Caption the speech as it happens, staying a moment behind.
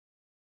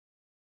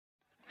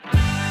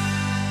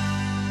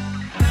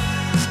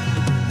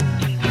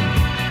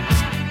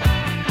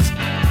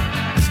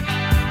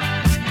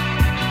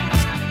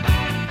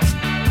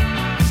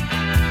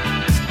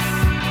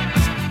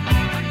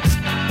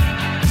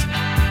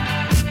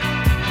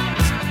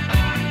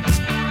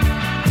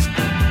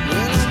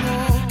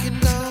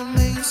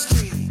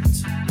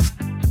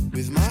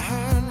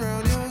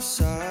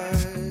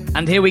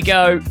And here we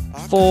go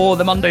for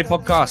the Monday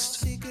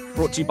podcast,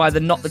 brought to you by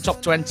the Not the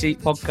Top 20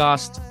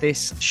 podcast.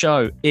 This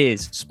show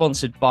is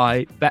sponsored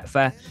by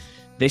Betfair.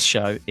 This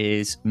show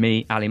is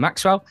me, Ali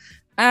Maxwell,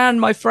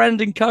 and my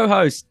friend and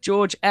co-host,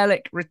 George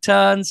Ellick,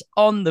 returns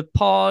on the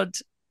pod.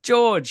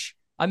 George,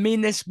 I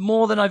mean this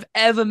more than I've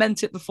ever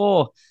meant it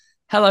before.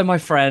 Hello, my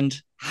friend.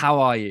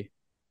 How are you?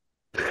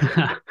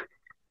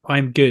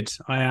 I'm good.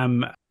 I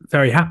am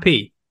very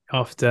happy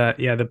after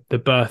the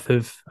birth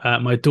of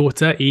my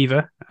daughter,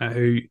 Eva,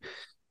 who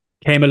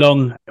came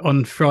along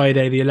on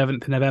Friday, the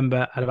 11th of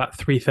November at about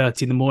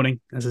 3:30 in the morning,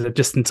 as I said,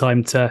 just in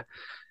time to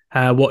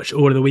watch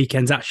all of the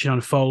weekend's action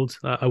unfold.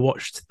 I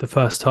watched the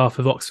first half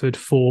of Oxford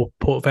 4,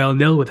 Port Vale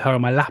 0 with her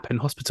on my lap in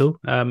hospital,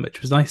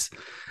 which was nice.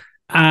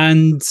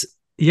 And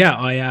yeah,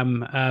 I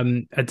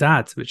am a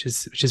dad, which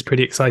is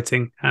pretty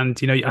exciting. And,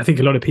 you know, I think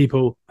a lot of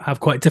people have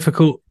quite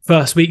difficult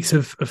first weeks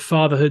of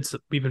fatherhood.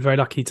 We've been very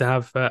lucky to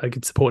have a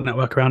good support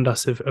network around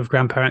us of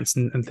grandparents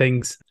and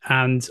things.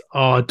 And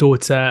our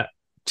daughter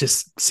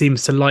just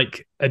seems to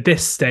like, at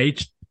this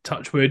stage,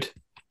 touch wood,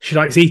 she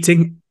likes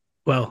eating,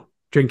 well,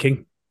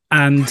 drinking,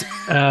 and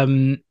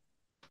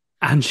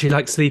she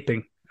likes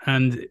sleeping.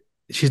 And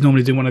she's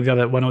normally doing one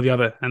or the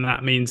other. And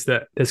that means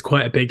that there's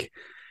quite a big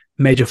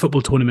major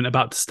football tournament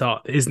about to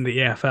start that isn't the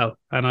EFL,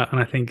 and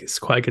I think it's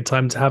quite a good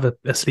time to have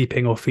a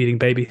sleeping or feeding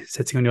baby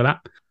sitting on your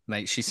lap.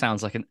 Mate, she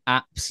sounds like an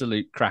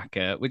absolute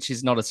cracker, which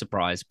is not a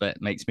surprise,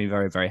 but makes me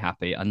very, very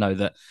happy. I know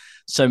that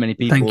so many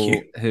people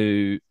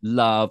who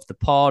love the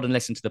pod and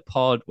listen to the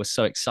pod were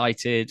so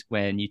excited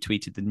when you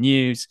tweeted the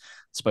news.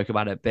 Spoke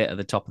about it a bit at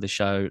the top of the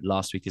show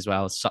last week as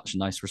well. Such a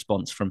nice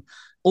response from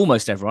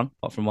almost everyone,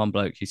 apart from one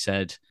bloke who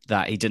said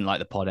that he didn't like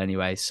the pod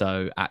anyway.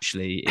 So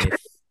actually,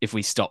 if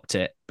we stopped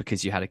it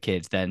because you had a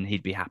kid, then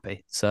he'd be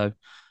happy. So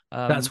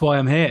that's why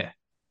I'm here.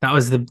 That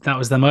was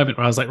the moment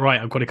where I was like,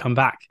 right, I've got to come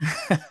back.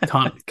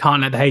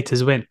 Can't let the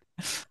haters win.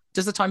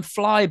 Does the time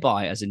fly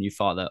by as a new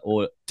father,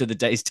 or do the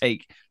days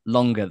take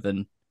longer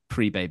than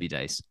pre-baby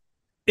days?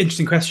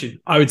 Interesting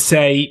question. I would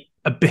say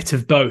a bit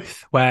of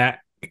both,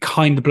 where it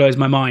kind of blows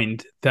my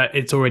mind that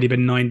it's already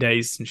been 9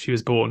 days since she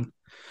was born.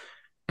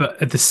 But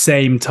at the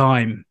same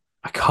time,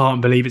 I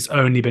can't believe it's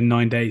only been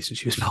 9 days since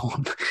she was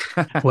born,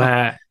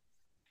 where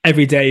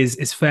every day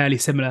is fairly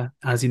similar.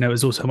 As you know, it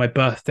was also my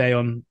birthday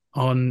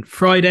on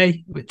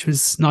Friday, which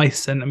was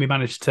nice, and we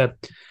managed to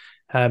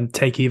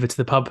take Eva to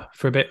the pub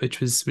for a bit, which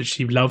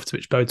she loved,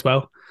 which bodes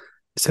well.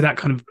 So that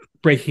kind of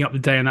breaking up the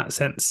day in that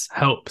sense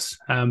helps.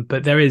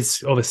 But there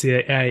is obviously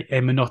a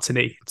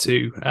monotony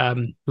to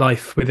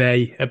life with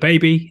a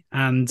baby,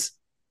 and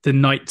the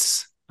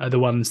nights are the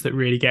ones that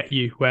really get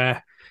you,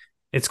 where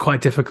it's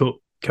quite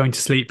difficult going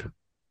to sleep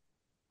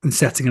and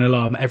setting an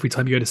alarm every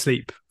time you go to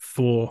sleep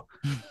for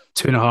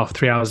 2.5,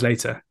 3 hours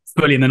later,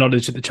 fully in the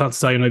knowledge that the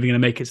chances are you're not even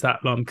going to make it to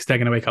that long because they're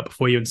going to wake up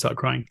before you and start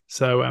crying.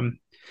 So,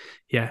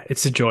 yeah,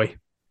 it's a joy.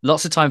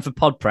 Lots of time for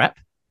pod prep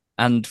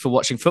and for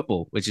watching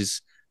football, which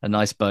is a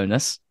nice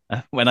bonus.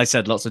 When I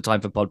said lots of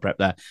time for pod prep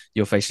there,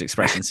 your facial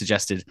expression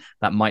suggested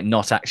that might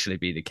not actually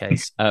be the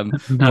case. No.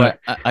 But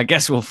I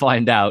guess we'll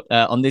find out.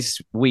 On this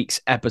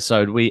week's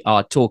episode, we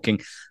are talking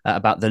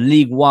about the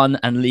League One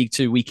and League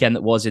Two weekend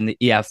that was in the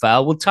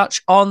EFL. We'll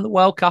touch on the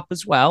World Cup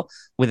as well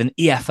with an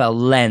EFL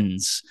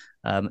lens,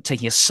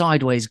 taking a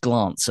sideways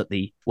glance at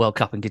the World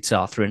Cup in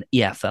Qatar through an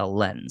EFL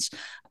lens.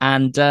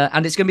 And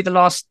it's going to be the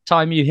last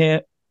time you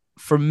hear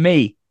from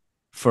me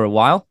for a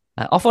while.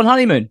 Off on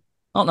honeymoon,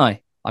 aren't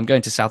I? I'm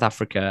going to South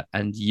Africa,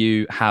 and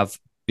you have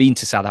been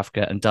to South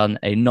Africa and done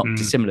a not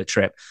dissimilar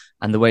trip.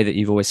 And the way that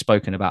you've always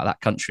spoken about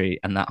that country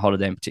and that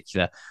holiday in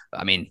particular,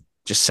 I mean,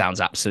 just sounds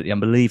absolutely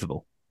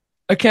unbelievable.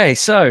 Okay,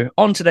 so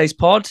on today's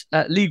pod,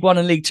 League One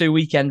and League Two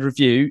weekend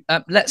review.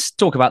 Let's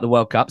talk about the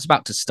World Cup. It's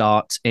about to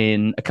start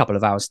in a couple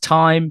of hours'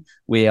 time.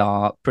 We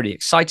are pretty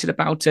excited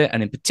about it.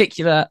 And in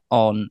particular,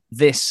 on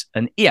this,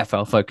 an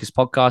EFL-focused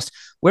podcast,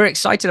 we're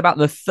excited about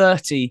the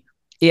 30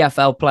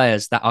 EFL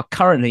players that are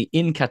currently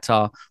in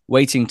Qatar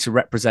waiting to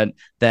represent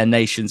their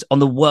nations on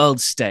the world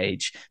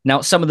stage.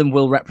 Now, some of them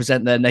will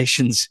represent their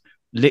nations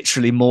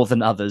literally more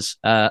than others.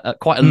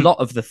 Quite a lot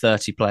of the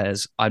 30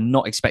 players I'm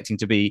not expecting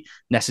to be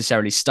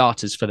necessarily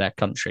starters for their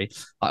country.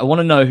 I want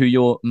to know who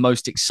you're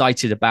most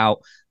excited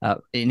about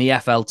in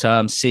EFL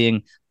terms,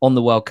 seeing on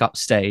the World Cup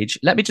stage.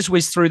 Let me just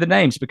whiz through the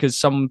names because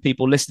some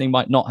people listening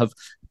might not have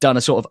done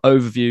a sort of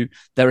overview.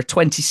 There are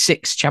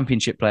 26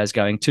 championship players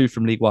going, 2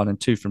 from League One and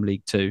 2 from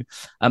League Two.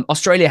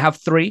 Australia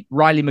have 3,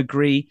 Riley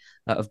McGree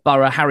of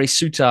Borough, Harry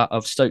Souttar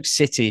of Stoke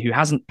City, who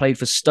hasn't played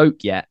for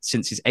Stoke yet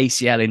since his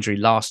ACL injury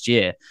last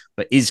year,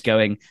 but is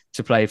going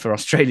to play for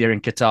Australia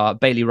in Qatar.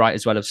 Bailey Wright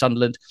as well of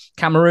Sunderland.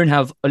 Cameroon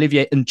have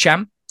Olivier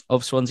Ncham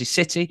of Swansea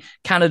City.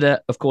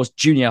 Canada, of course,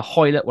 Junior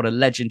Hoylett, what a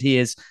legend he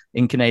is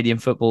in Canadian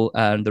football,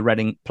 and the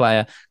Reading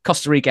player.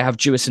 Costa Rica have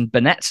Jewison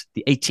Burnett,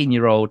 the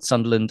 18-year-old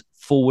Sunderland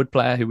forward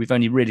player who we've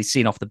only really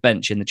seen off the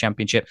bench in the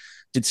Championship.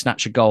 Did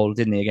snatch a goal,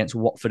 didn't he, against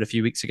Watford a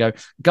few weeks ago.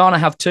 Ghana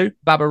have 2,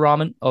 Baba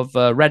Rahman of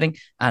Reading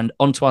and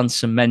Antoine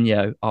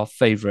Semenyo, our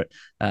favourite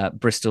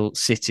Bristol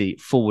City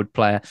forward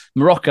player.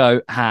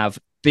 Morocco have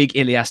Big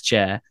Ilias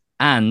Chair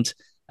and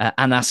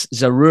Anas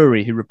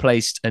Zaroury, who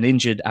replaced an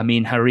injured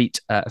Amin Harit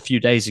a few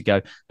days ago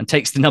and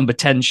takes the number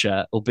 10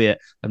 shirt, albeit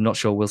I'm not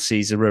sure we'll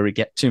see Zaroury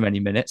get too many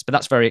minutes, but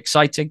that's very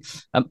exciting.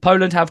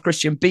 Poland have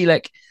Christian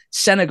Bielik.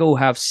 Senegal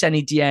have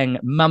Seny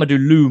Dieng, Mamadou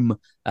Loum,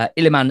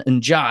 Iliman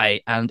Ndiaye,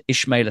 and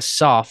Ismaila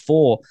Sarr,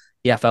 4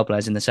 EFL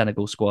players in the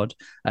Senegal squad.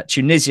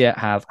 Tunisia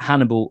have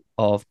Hannibal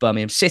of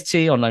Birmingham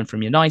City on loan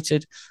from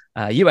United.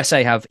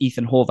 USA have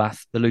Ethan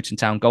Horvath, the Luton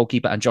Town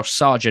goalkeeper, and Josh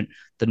Sargent,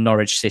 the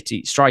Norwich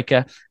City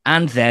striker.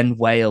 And then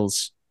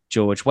Wales,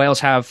 George. Wales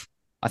have,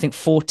 I think,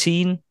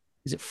 14.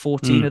 Is it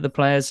 14 of the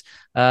players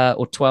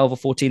or 12 or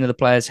 14 of the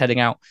players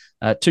heading out?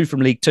 2 from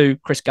League Two,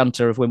 Chris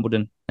Gunter of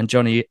Wimbledon and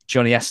Johnny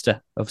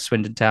Esther of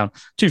Swindon Town.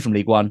 2 from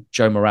League One,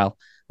 Joe Morrell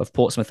of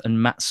Portsmouth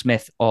and Matt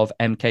Smith of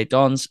MK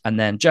Dons. And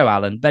then Joe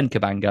Allen, Ben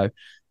Cabango,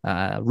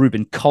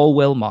 Ruben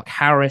Colwill, Mark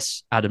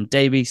Harris, Adam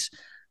Davies,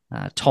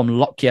 Tom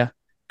Lockyer,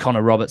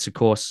 Connor Roberts, of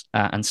course,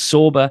 and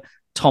Sorba.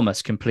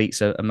 Thomas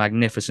completes a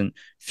magnificent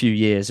few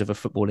years of a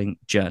footballing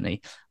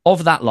journey.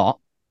 Of that lot,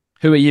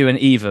 who are you and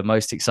Eva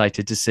most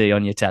excited to see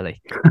on your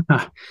telly?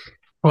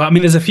 Well, I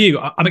mean, there's a few.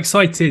 I'm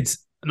excited,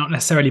 not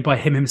necessarily by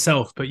him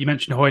himself, but you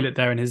mentioned Hoylett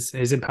there and his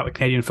impact with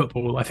Canadian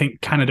football. I think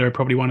Canada are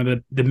probably one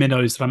of the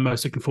minnows that I'm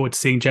most looking forward to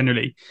seeing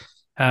generally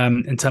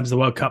in terms of the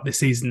World Cup this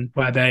season,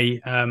 where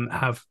they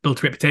have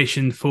built a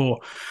reputation for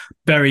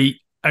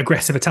very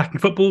aggressive attacking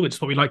football, which is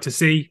what we like to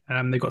see.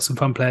 They've got some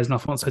fun players in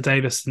Alphonso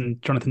Davis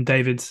and Jonathan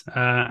David,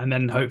 and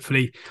then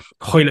hopefully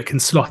Hoylett can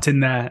slot in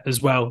there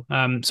as well.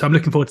 So I'm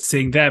looking forward to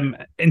seeing them.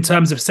 In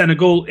terms of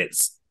Senegal,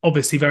 it's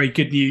obviously very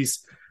good news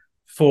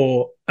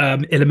for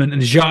Iliman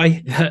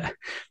Ndiaye.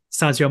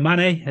 Sadio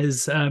Mane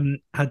has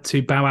had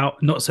to bow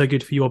out. Not so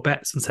good for your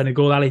bets on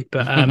Senegal, Ali,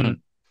 but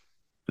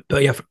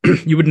yeah,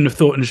 you wouldn't have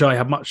thought Ndiaye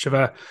had much of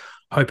a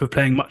hope of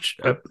playing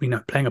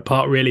playing a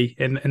part really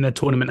in the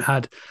tournament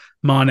had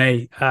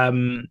Mane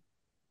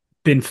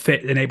been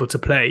fit and able to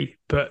play.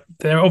 But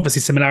there are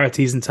obviously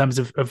similarities in terms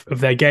of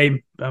their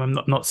game. I'm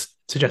not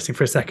suggesting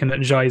for a second that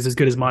Ndiaye is as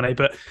good as Mane,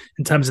 but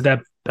in terms of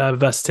their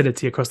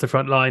versatility across the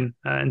front line,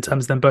 in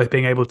terms of them both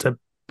being able to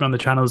run the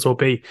channels or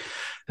be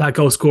that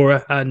goal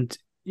scorer. And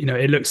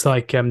it looks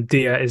like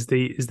Dia is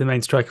the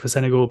main striker for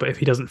Senegal, but if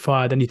he doesn't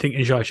fire, then you think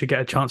Ndiaye should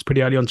get a chance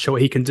pretty early on to show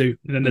what he can do.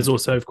 And then there's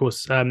also, of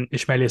course,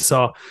 Ismaila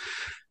Sarr,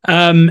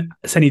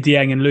 Seny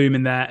Dieng and Loum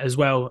in there as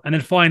well. And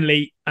then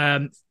finally,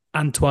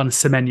 Antoine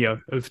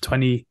Semenyo of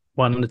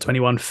 21 under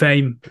 21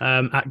 fame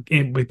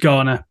with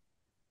Ghana,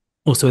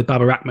 also with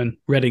Baba Rahman,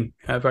 Reading,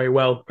 very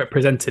well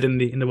represented in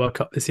the World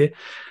Cup this year,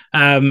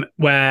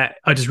 where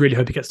I just really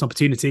hope he gets an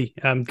opportunity.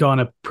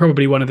 Ghana,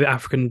 probably one of the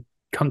African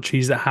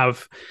countries that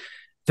have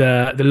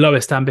the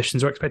lowest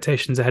ambitions or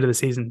expectations ahead of the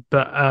season,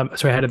 but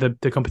ahead of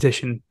the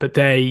competition. But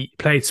they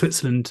played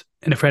Switzerland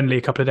in a friendly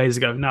a couple of days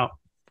ago. Now,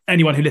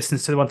 anyone who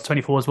listens to the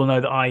 1-24s will know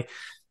that I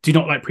do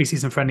not like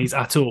preseason friendlies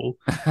at all.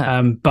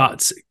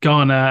 But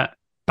Ghana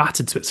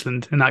battered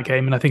Switzerland in that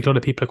game, and I think a lot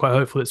of people are quite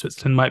hopeful that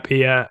Switzerland might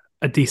be a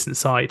decent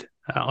side.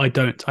 I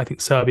don't. I think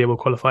Serbia will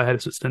qualify ahead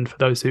of Switzerland for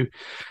those who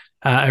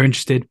are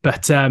interested.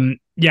 But so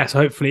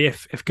hopefully,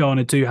 if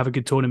Ghana do have a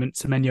good tournament,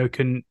 Semenyo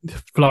can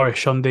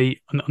flourish on the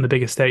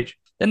bigger stage.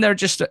 Then there are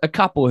just a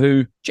couple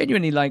who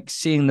genuinely, like,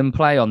 seeing them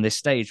play on this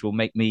stage will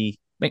make me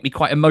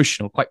quite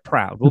emotional, quite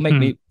proud. Will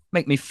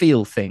make me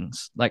feel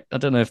things. Like, I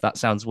don't know if that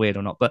sounds weird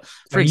or not, but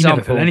for example,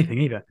 never feel anything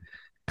either.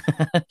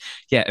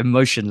 Yeah,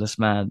 emotionless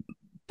man.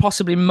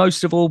 Possibly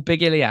most of all,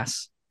 Big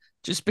Ilias,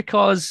 just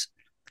because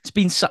it's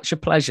been such a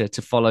pleasure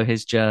to follow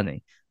his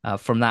journey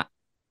from that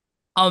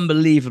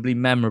unbelievably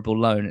memorable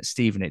loan at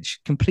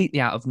Stevenage,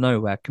 completely out of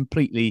nowhere,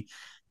 completely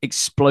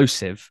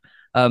explosive.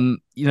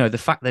 The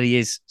fact that he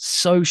is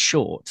so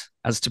short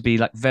as to be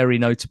like very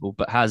notable,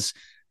 but has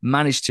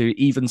managed to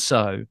even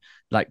so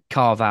like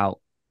carve out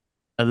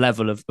a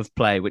level of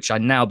play, which I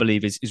now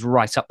believe is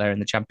right up there in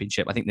the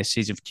Championship. I think this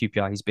season for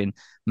QPR, he's been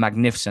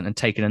magnificent and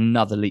taken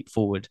another leap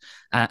forward.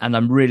 And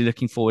I'm really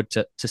looking forward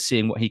to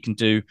seeing what he can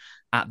do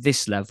at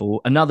this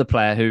level. Another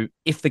player who,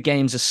 if the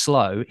games are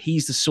slow,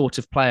 he's the sort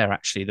of player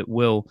actually that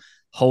will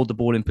hold the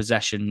ball in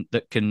possession,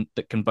 that can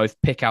both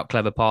pick out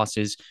clever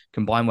passes,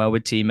 combine well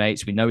with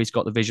teammates. We know he's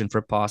got the vision for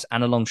a pass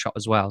and a long shot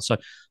as well. So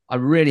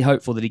I'm really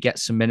hopeful that he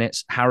gets some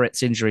minutes.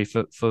 Harriet's injury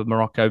for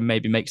Morocco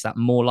maybe makes that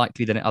more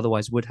likely than it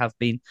otherwise would have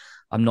been.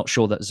 I'm not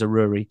sure that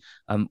Zaroury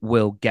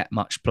will get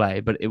much play,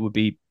 but it would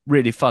be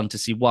really fun to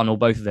see one or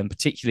both of them,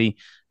 particularly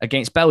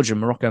against Belgium.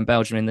 Morocco and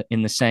Belgium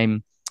in the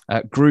same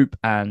group,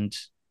 and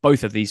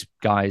both of these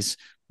guys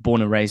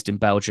born and raised in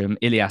Belgium.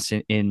 Ilias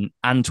in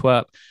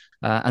Antwerp.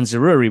 And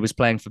Zaroury was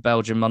playing for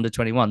Belgium under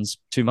 21s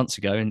 2 months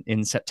ago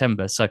in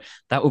September. So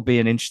that will be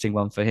an interesting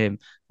one for him.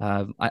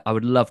 I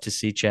would love to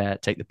see Chair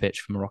take the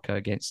pitch for Morocco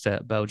against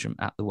Belgium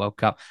at the World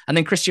Cup. And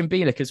then Christian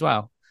Bielik as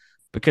well,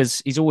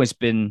 because he's always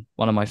been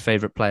one of my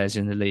favourite players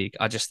in the league.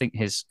 I just think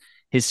his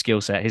skill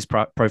set, his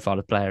profile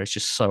of player is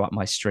just so up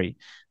my street.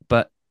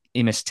 But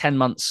he missed 10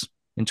 months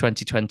in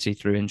 2020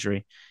 through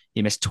injury.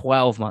 He missed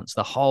 12 months,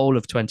 the whole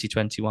of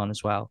 2021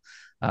 as well.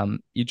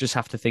 You just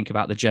have to think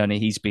about the journey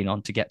he's been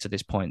on to get to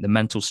this point, the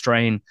mental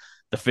strain,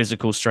 the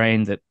physical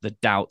strain, the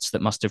doubts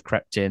that must have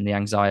crept in, the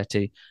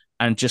anxiety,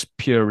 and just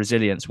pure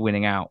resilience,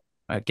 winning out,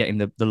 getting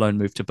the loan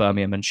move to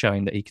Birmingham and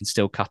showing that he can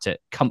still cut it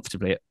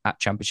comfortably at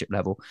championship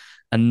level,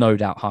 and no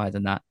doubt higher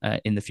than that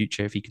in the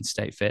future if he can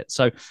stay fit.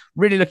 So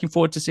really looking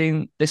forward to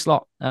seeing this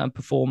lot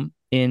perform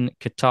in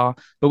Qatar.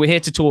 But we're here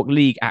to talk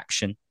league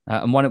action.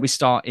 And why don't we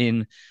start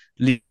in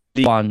League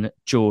One,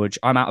 George?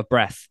 I'm out of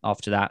breath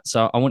after that.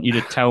 So I want you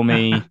to tell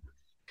me,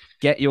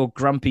 get your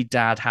grumpy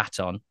dad hat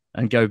on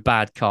and go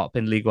bad cop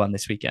in League One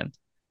this weekend.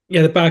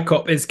 Yeah, the bad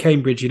cop is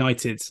Cambridge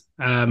United,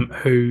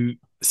 who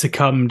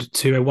succumbed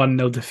to a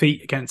 1-0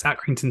 defeat against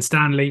Accrington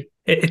Stanley.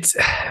 It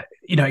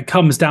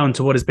comes down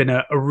to what has been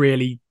a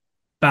really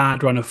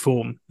bad run of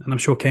form. And I'm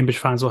sure Cambridge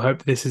fans will hope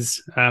that this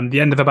is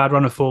the end of a bad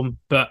run of form.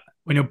 But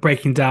when you're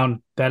breaking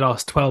down their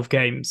last 12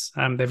 games,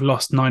 they've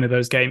lost 9 of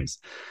those games.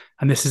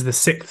 And this is the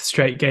 6th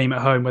straight game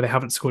at home where they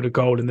haven't scored a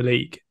goal in the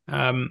league.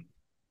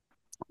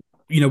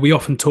 We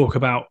often talk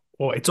about,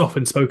 or it's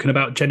often spoken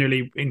about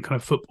generally in kind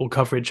of football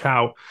coverage,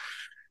 how,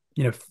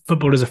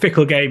 football is a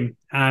fickle game.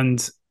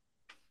 And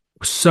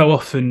so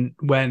often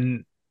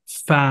when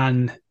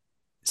fan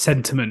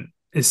sentiment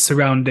is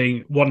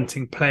surrounding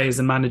wanting players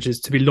and managers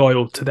to be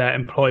loyal to their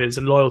employers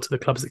and loyal to the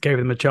clubs that gave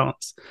them a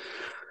chance,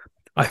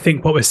 I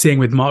think what we're seeing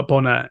with Mark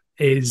Bonner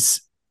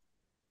is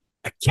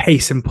a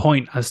case in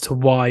point as to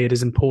why it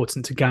is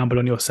important to gamble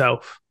on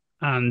yourself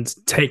and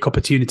take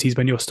opportunities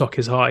when your stock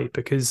is high.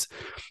 Because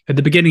at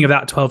the beginning of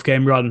that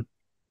 12-game run,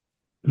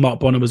 Mark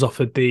Bonner was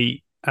offered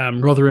the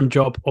Rotherham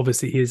job.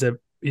 Obviously, he is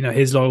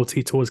his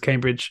loyalty towards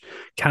Cambridge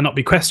cannot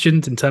be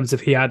questioned in terms of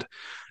he had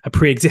a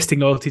pre-existing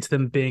loyalty to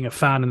them, being a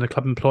fan and a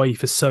club employee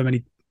for so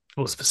many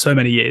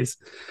years.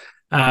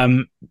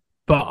 But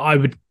I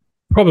would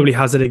probably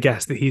hazard a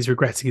guess that he's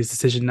regretting his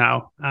decision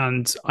now.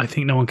 And I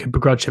think no one can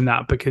begrudge him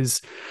that,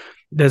 because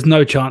there's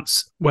no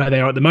chance where they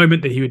are at the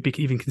moment that he would be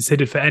even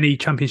considered for any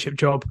championship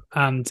job.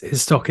 And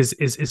his stock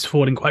is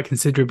falling quite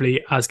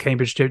considerably as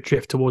Cambridge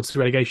drift towards the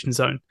relegation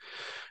zone.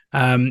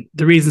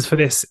 The reasons for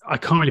this, I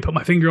can't really put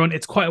my finger on.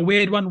 It's quite a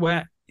weird one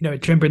where,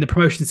 remember in the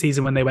promotion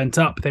season when they went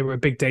up, they were a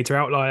big data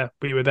outlier.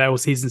 We were there all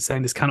season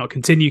saying this cannot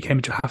continue.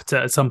 Cambridge will have to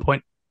at some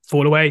point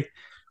fall away.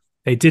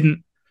 They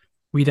didn't.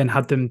 We then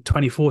had them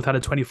 24th out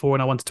of 24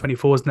 and I wanted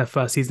 24s in their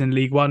first season in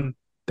League One.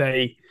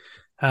 They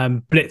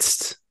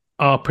blitzed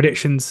our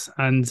predictions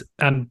and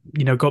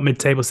got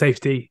mid-table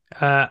safety.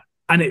 And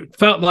it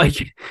felt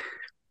like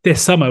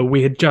this summer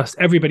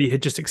everybody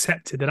had just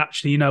accepted that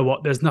actually,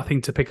 there's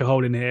nothing to pick a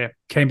hole in here.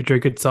 Cambridge are a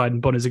good side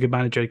and Bonner's a good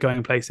manager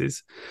going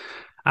places.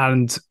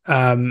 And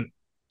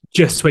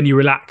just when you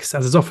relax,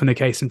 as is often the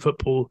case in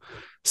football,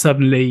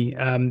 suddenly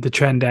the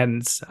trend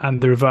ends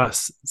and the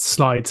reverse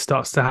slide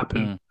starts to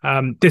happen.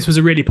 This was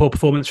a really poor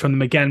performance from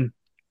them again.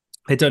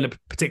 They don't look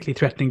particularly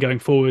threatening going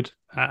forward.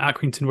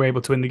 Accrington were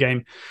able to win the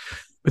game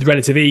with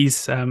relative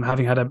ease,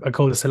 having had a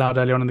goal disallowed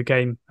early on in the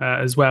game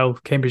as well.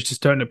 Cambridge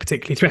just don't look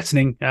particularly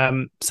threatening.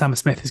 Sam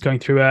Smith is going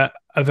through a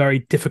very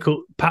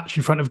difficult patch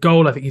in front of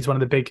goal. I think he's one of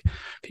the big,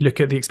 if you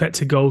look at the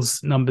expected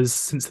goals numbers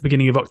since the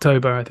beginning of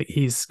October, I think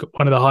he's got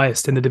one of the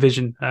highest in the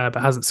division, but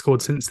hasn't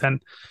scored since then.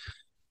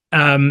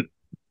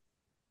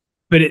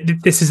 But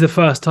this is the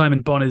first time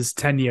in Bonner's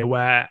tenure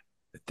where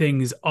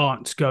things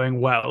aren't going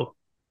well,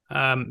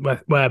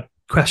 where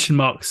question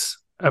marks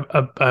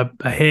are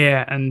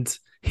here, and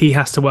he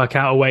has to work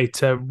out a way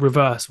to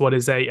reverse what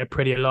is a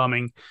pretty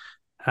alarming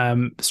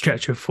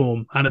stretch of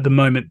form. And at the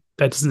moment,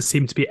 there doesn't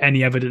seem to be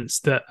any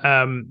evidence that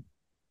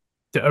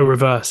a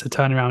reverse, a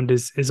turnaround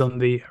is on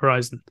the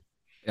horizon.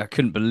 I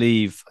couldn't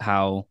believe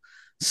how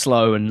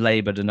slow and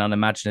laboured and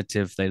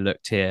unimaginative they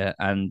looked here.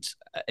 And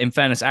in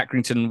fairness,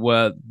 Accrington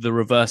were the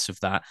reverse of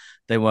that.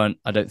 They weren't,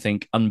 I don't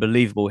think,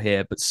 unbelievable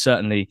here, but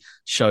certainly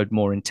showed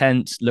more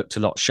intent, looked a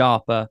lot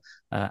sharper,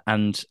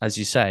 and as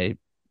you say,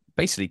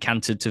 basically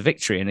cantered to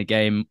victory in a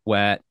game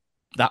where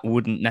that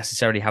wouldn't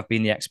necessarily have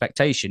been the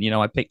expectation.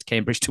 I picked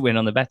Cambridge to win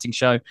on the betting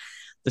show.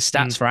 The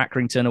stats for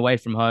Accrington away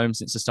from home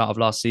since the start of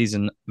last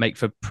season make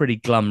for pretty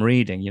glum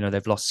reading.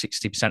 They've lost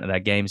 60% of their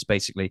games,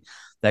 basically.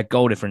 Their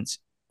goal difference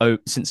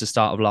since the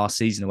start of last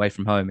season away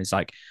from home is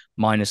like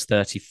minus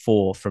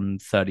 34 from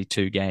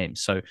 32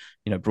 games. So,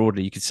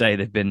 broadly, you could say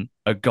they've been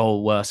a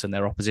goal worse than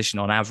their opposition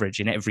on average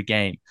in every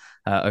game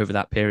over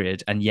that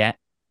period. And yet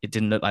it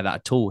didn't look like that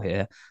at all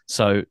here.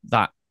 So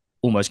that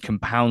almost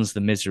compounds the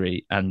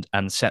misery and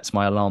sets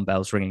my alarm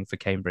bells ringing for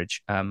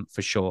Cambridge,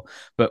 for sure.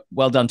 But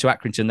well done to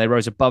Accrington. They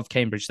rose above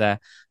Cambridge there.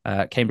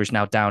 Cambridge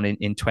now down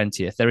in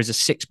 20th. There is a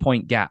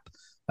 6-point gap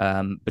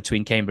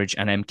between Cambridge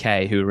and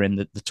MK, who are in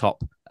the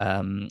top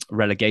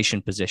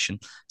relegation position.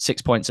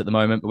 6 points at the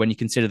moment. But when you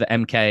consider that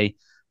MK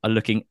are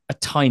looking a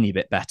tiny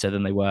bit better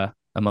than they were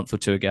a month or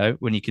two ago,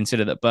 when you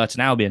consider that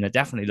Burton Albion are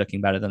definitely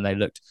looking better than they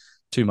looked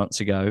 2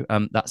 months ago,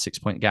 that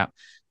 6-point gap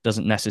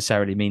doesn't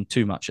necessarily mean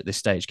too much at this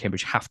stage.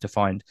 Cambridge have to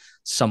find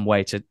some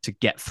way to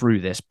get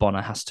through this.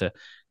 Bonner has to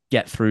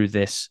get through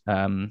this.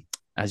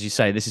 As you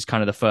say, this is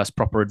kind of the first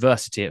proper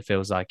adversity, it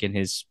feels like, in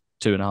his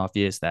 2.5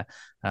 years there.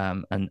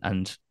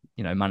 And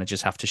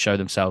managers have to show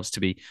themselves to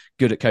be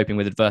good at coping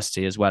with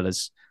adversity as well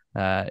as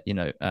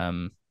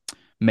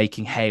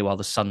making hay while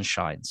the sun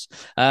shines.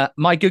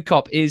 My good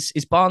cop is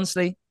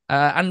Barnsley,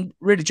 and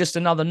really just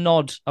another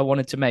nod I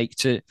wanted to make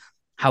to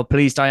how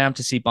pleased I am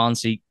to see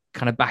Barnsley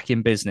kind of back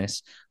in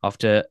business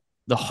after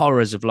the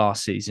horrors of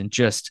last season.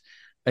 Just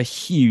a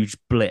huge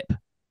blip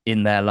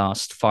in their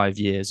last 5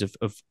 years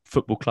of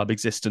football club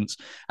existence,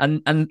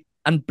 and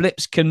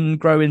blips can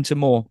grow into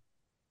more,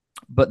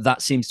 but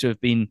that seems to have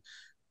been,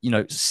 you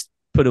know,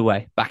 put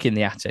away back in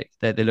the attic.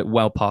 They look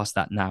well past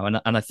that now,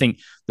 and I think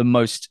the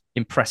most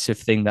impressive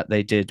thing that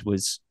they did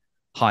was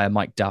hire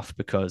Mike Duff,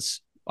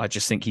 because I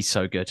just think he's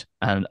so good,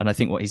 and I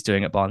think what he's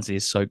doing at Barnsley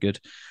is so good.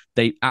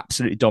 They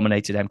absolutely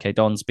dominated MK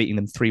Dons, beating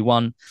them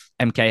 3-1.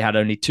 MK had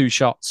only 2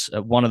 shots.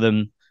 One of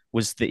them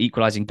was the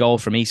equalising goal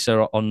from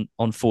Issa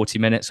on 40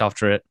 minutes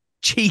after a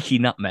cheeky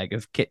nutmeg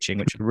of Kitching,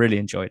 which I really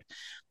enjoyed.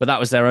 But that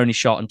was their only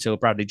shot until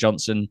Bradley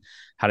Johnson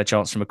had a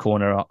chance from a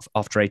corner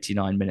after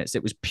 89 minutes.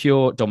 It was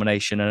pure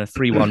domination and a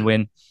 3-1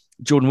 win.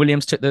 Jordan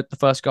Williams took the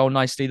first goal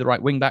nicely. The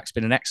right wing-back's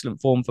been in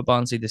excellent form for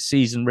Barnsley this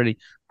season, really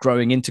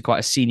growing into quite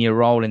a senior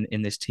role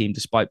in this team,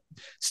 despite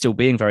still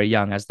being very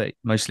young, as they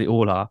mostly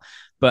all are.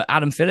 But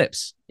Adam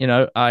Phillips,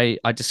 I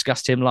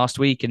discussed him last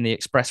week in the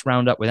Express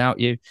Roundup without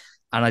you.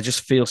 And I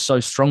just feel so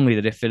strongly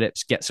that if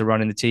Phillips gets a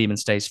run in the team and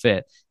stays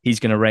fit,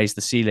 he's going to raise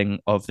the ceiling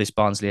of this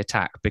Barnsley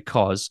attack,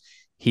 because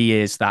he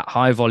is that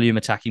high volume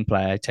attacking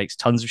player, takes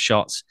tons of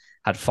shots,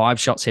 had 5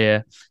 shots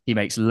here. He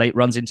makes late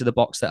runs into the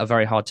box that are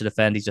very hard to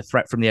defend. He's a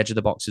threat from the edge of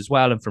the box as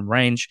well and from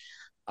range.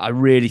 I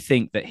really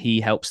think that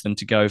he helps them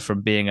to go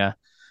from being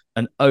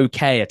an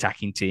okay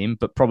attacking team,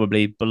 but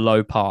probably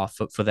below par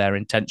for their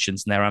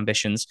intentions and their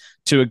ambitions,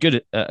 to a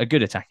good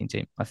attacking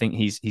team. I think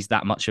he's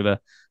that much of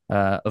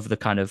the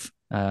kind of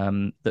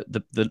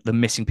the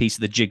missing piece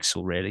of the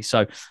jigsaw, really.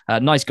 So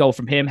nice goal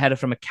from him, header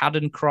from a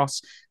Cadden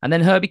cross, and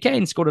then Herbie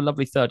Kane scored a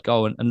lovely third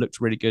goal and looked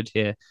really good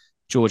here.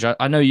 George,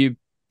 I know you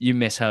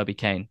miss Herbie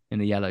Kane in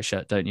the yellow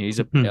shirt, don't you? He's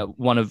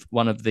one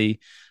of the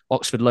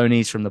Oxford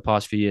loanees from the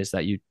past few years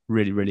that you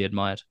really, really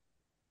admired.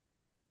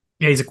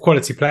 Yeah, he's a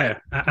quality player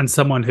and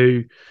someone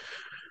who,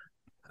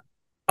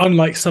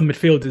 unlike some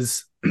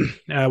midfielders,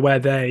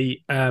 where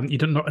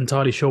you're not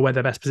entirely sure where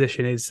their best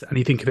position is, and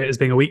you think of it as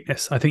being a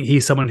weakness. I think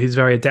he's someone who's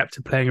very adept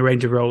at playing a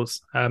range of roles.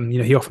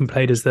 He often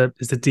played as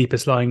the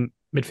deepest lying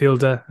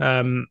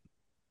midfielder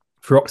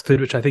for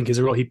Oxford, which I think is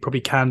a role he probably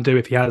can do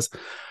if he has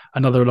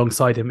another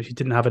alongside him, which he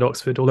didn't have at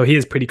Oxford. Although he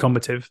is pretty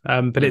combative,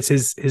 but it's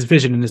his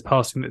vision and his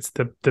passing that's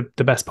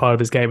the best part of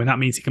his game, and that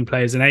means he can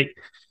play as an 8.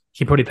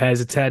 He probably plays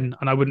as a 10,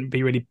 and I wouldn't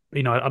be really,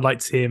 I'd like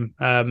to see him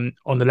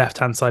on the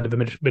left-hand side of the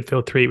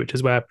midfield 3, which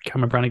is where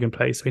Cameron Brannigan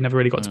plays, so he never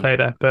really got to play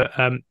there. But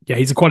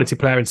he's a quality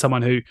player and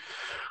someone who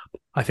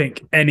I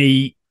think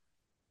any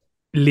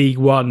League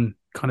One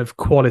kind of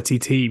quality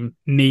team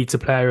needs a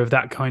player of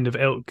that kind of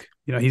ilk.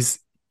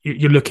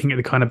 You're looking at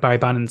the kind of Barry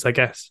Bannons, I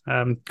guess.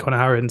 Conor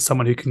Harron,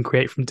 someone who can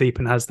create from deep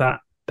and has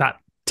that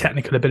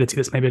technical ability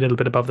that's maybe a little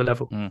bit above the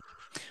level.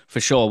 For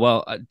sure.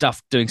 Well,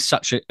 Duff doing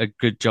such a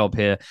good job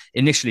here.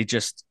 Initially,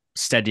 just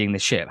steadying the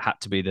ship had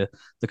to be the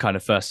kind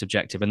of first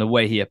objective, and the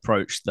way he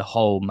approached the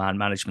whole man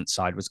management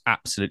side was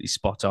absolutely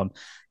spot on.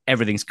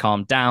 Everything's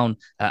calmed down,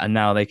 and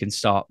now they can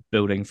start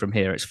building from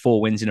here. It's 4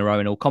 wins in a row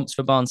in all comps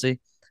for Barnsley.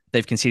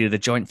 They've conceded the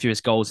joint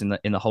fewest goals in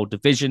the whole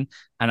division,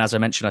 and as I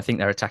mentioned, I think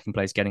their attacking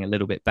play is getting a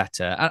little bit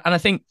better. And I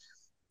think,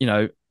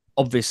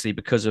 obviously,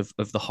 because of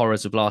the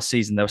horrors of last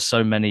season, there were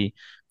so many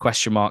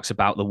question marks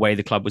about the way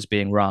the club was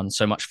being run,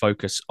 so much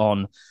focus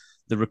on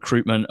the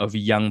recruitment of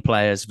young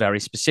players very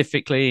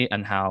specifically,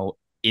 and how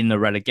in the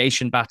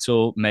relegation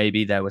battle,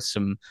 maybe there was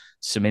some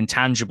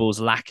intangibles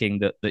lacking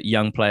that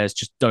young players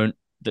just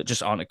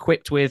aren't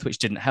equipped with, which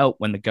didn't help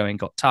when the going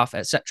got tough,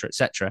 etc.,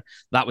 etc.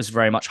 That was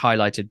very much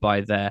highlighted by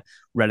their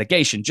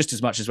relegation, just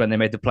as much as when they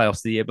made the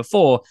playoffs the year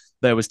before.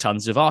 There was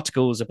tons of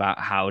articles about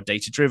how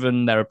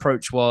data-driven their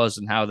approach was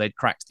and how they'd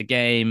cracked the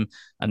game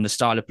and the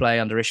style of play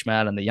under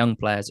Ishmael and the young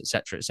players,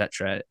 etc.,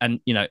 etc. And,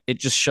 it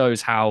just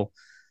shows how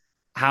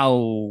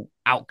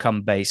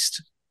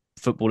outcome-based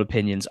football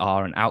opinions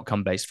are and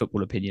outcome-based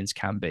football opinions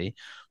can be.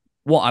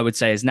 What I would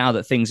say is, now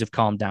that things have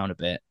calmed down a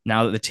bit,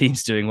 now that the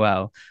team's doing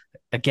well,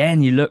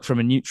 again, you look from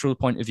a neutral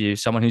point of view,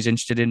 someone who's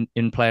interested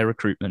in player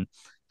recruitment,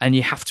 and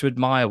you have to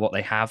admire what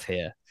they have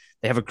here.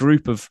 They have a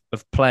group of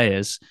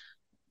players,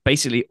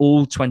 basically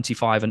all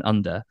 25 and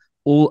under,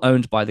 all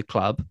owned by the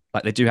club.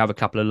 Like, they do have a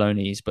couple of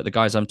loanees, but the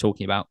guys I'm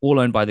talking about, all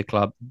owned by the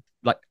club,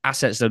 like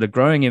assets that are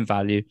growing in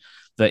value,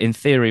 that in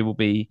theory will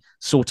be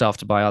sought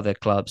after by other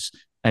clubs,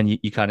 and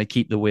you kind of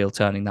keep the wheel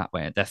turning that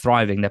way. They're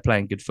thriving, they're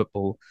playing good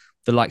football.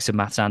 The likes of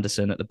Matt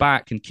Anderson at the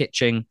back and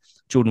Kitching,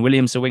 Jordan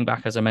Williams, the wing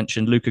back, as I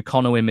mentioned, Luca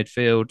Connor in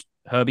midfield,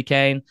 Herbie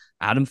Kane,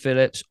 Adam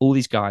Phillips, all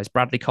these guys,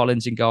 Bradley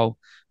Collins in goal,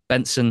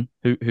 Benson,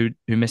 who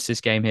missed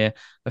this game here,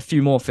 a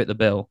few more fit the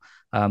bill.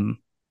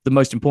 The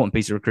most important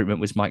piece of recruitment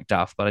was Mike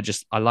Duff, but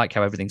I like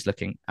how everything's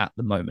looking at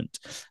the moment.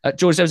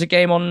 George, there was a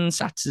game on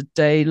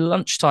Saturday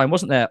lunchtime,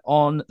 wasn't there,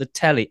 on the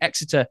telly?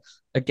 Exeter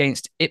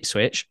against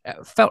Ipswich.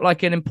 It felt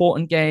like an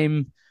important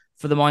game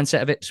for the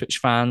mindset of Ipswich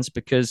fans,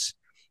 because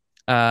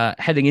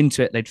Heading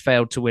into it, they'd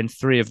failed to win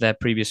 3 of their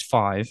previous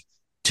 5,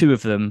 2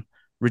 of them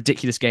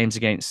ridiculous games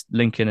against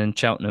Lincoln and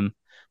Cheltenham,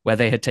 where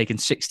they had taken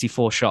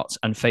 64 shots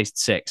and faced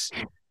 6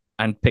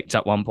 and picked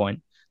up 1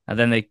 point. And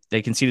then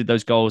they conceded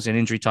those goals in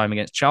injury time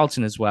against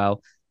Charlton as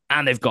well.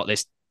 And they've got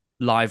this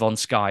live on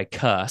Sky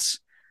curse.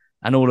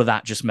 And all of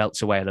that just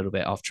melts away a little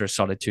bit after a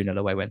solid 2-0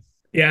 away win.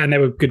 Yeah, and they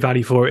were good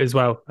value for it as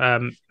well.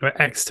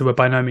 Exeter were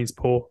by no means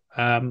poor.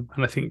 And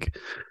I think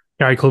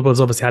Gary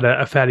Caldwell's obviously had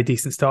a fairly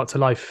decent start to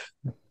life.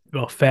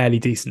 Well, fairly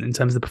decent in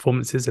terms of the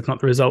performances, if not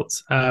the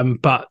results.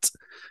 But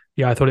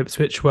yeah, I thought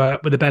Ipswich were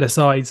the better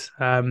side.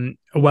 A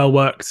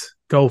well-worked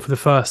goal for the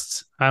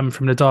first from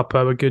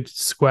Nadapo, a good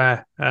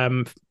square,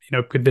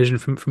 good vision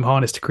from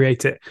Harness to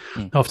create it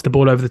after the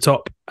ball over the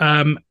top.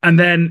 And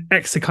then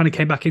Exeter kind of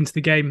came back into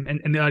the game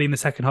early in the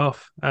second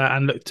half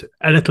and looked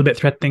a little bit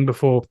threatening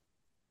before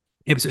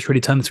Ipswich really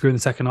turned the screw in the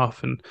second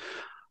half. And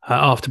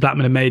after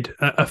Blackman had made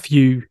a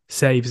few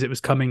saves, it was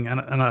coming.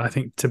 And I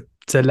think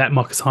to let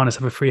Marcus Harness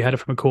have a free header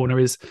from a corner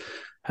is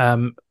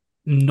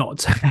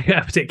not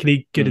a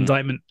particularly good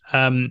indictment.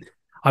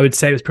 I would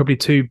say it was probably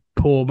 2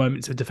 poor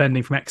moments of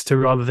defending from Exeter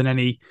rather than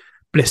any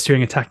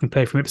blistering attacking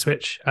play from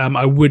Ipswich.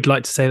 I would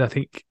like to say that I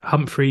think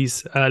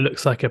Humphreys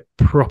looks like a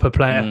proper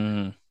player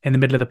in the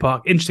middle of the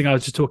park. Interesting, I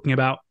was just talking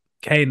about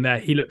Kane there.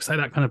 He looks like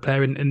that kind of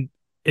player in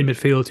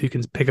midfield who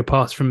can pick a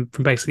pass from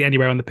basically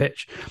anywhere on the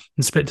pitch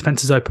and split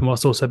defences open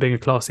whilst also being a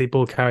classy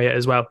ball carrier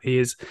as well. He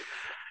is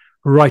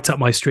right up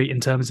my street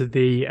in terms of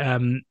the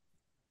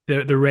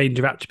range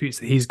of attributes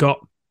that he's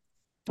got.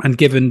 And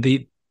given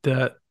the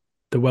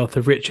wealth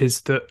of riches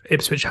that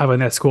Ipswich have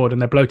in their squad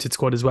and their bloated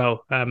squad as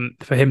well,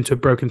 for him to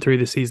have broken through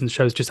this season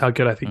shows just how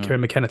good I think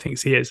Kieran McKenna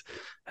thinks he is.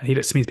 And he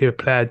looks to me to be a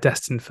player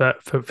destined for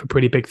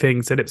pretty big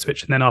things at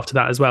Ipswich and then after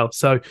that as well.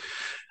 So,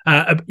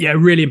 a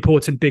really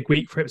important big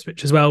week for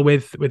Ipswich as well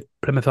with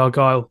Plymouth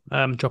Argyle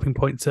dropping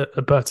points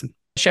at Burton.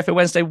 Sheffield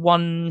Wednesday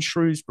 1,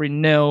 Shrewsbury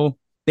 0.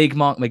 Big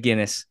Mark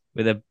McGuinness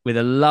with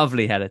a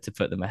lovely header to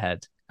put them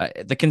ahead.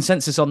 The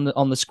consensus on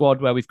the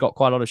squad, where we've got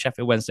quite a lot of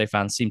Sheffield Wednesday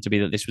fans, seem to be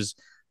that this was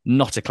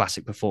not a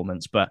classic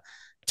performance, but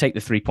take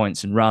the 3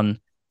 points and run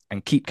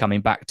and keep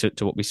coming back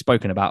to what we've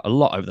spoken about a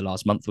lot over the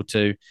last month or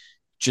two.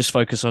 Just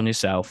focus on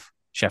yourself,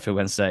 Sheffield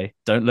Wednesday.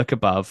 Don't look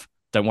above.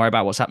 Don't worry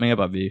about what's happening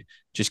above you.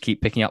 Just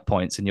keep picking up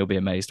points and you'll be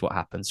amazed what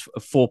happens.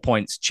 4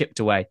 points chipped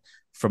away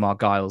from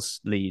Argyle's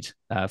lead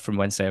from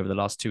Wednesday over the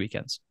last 2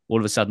 weekends. All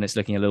of a sudden, it's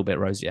looking a little bit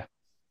rosier.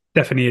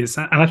 Definitely is.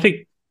 And I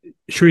think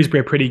Shrewsbury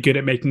are pretty good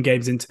at making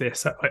games into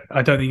this.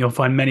 I don't think you'll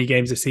find many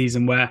games this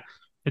season where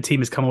a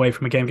team has come away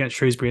from a game against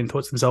Shrewsbury and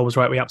thought to themselves,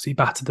 right, we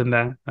absolutely battered them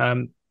there.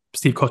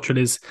 Steve Cottrell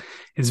is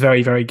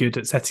very, very good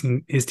at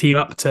setting his team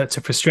up to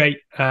frustrate.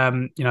 I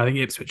think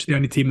Ipswich are the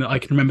only team that I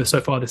can remember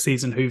so far this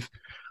season who've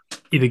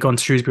either gone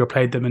to Shrewsbury or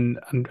played them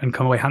and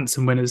come away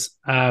handsome winners.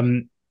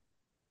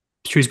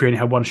 Shrewsbury only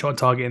had 1 shot on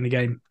target in the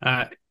game.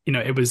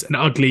 It was an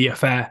ugly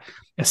affair,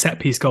 a set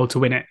piece goal to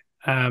win it.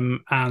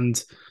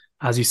 And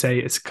as you say,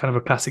 it's kind of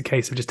a classic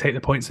case of just take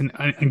the points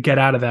and get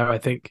out of there, I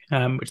think,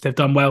 which they've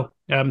done well.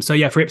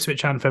 For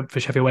Ipswich and for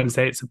Sheffield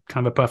Wednesday, it's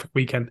kind of a perfect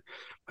weekend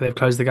where they've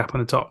closed the gap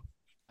on the top.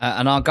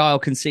 And Argyle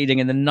conceding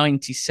in the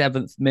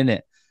 97th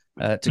minute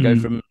to go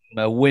from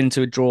a win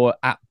to a draw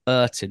at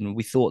Burton.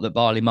 We thought that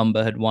Barley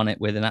Mumba had won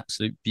it with an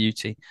absolute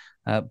beauty.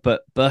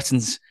 But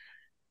Burton's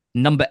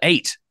number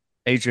 8,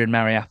 Adrian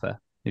Mariappa,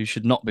 who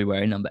should not be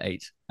wearing number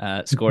 8,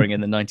 scoring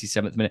in the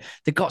 97th minute.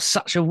 They've got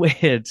such a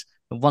weird,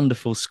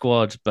 wonderful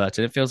squad,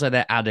 Burton. It feels like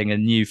they're adding a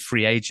new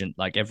free agent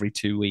like every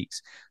 2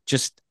 weeks.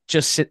 Just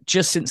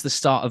since the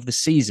start of the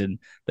season,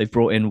 they've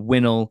brought in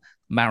Winnell,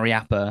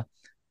 Mariappa,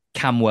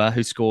 Kamwa,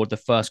 who scored the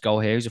first goal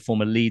here. He's a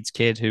former Leeds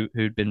kid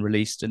who'd been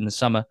released in the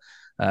summer.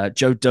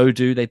 Joe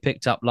Dodu they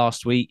picked up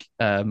last week.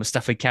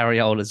 Mustafa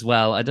Carriol as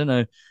well. I don't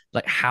know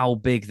how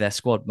big their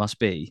squad must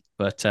be,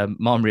 but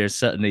Marmria is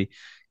certainly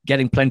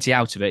getting plenty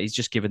out of it. He's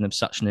just given them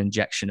such an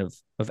injection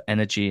of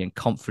energy and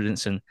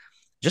confidence and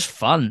just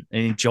fun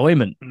and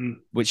enjoyment,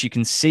 which you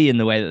can see in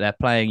the way that they're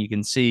playing. You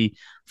can see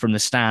from the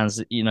stands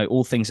that,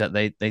 all things that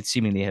they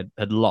seemingly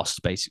had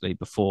lost basically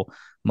before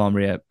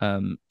Marmria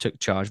took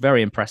charge.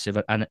 Very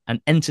impressive and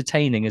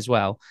entertaining as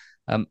well.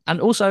 And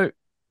also,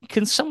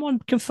 can someone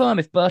confirm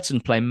if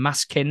Burton play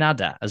Mas Que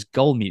Nada as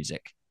goal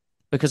music?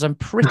 Because I'm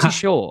pretty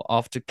sure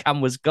after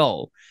Kamwa's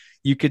goal,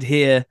 you could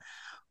hear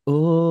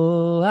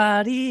 "Oh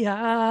Adia,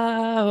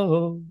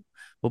 oh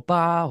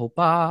ba oh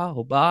ba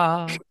oh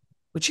ba,"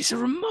 which is a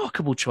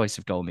remarkable choice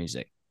of goal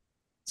music.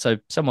 So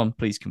someone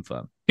please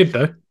confirm. Good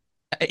though.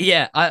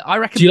 Yeah, I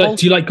reckon. Do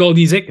you like goal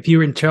music? If you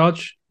were in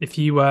charge, if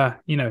you were,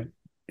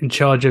 in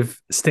charge of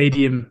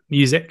stadium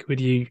music, would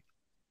you?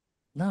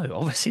 No,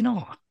 obviously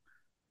not.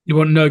 You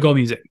want no goal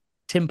music?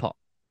 Tim Pot.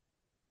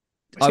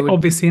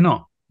 Obviously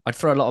not. I'd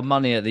throw a lot of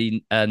money at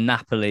the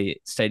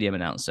Napoli stadium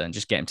announcer and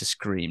just get him to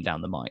scream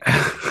down the mic.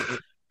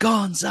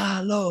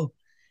 Gonzalo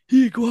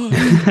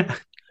Higuain.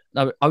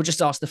 No, I would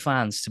just ask the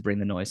fans to bring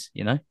the noise,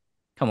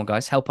 Come on,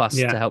 guys, help us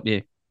to help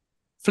you.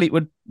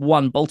 Fleetwood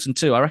 1, Bolton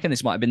 2. I reckon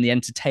this might have been the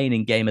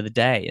entertaining game of the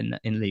day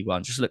in League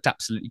One. Just looked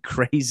absolutely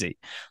crazy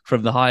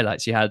from the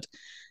highlights. You had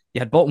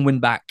Bolton win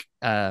back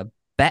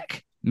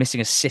Beck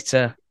missing a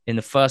sitter in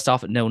the first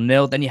half at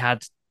 0-0. Then you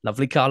had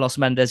lovely Carlos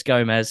Mendes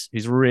Gomez,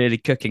 who's really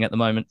cooking at the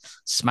moment,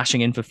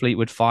 smashing in for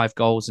Fleetwood 5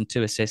 goals and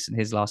 2 assists in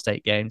his last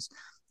 8 games.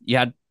 You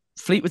had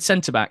Fleetwood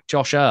centre-back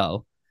Josh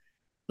Earl,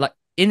 like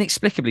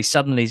inexplicably,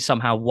 suddenly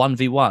somehow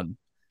 1v1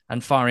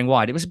 and firing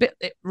wide.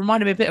 It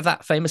reminded me a bit of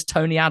that famous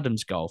Tony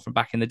Adams goal from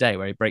back in the day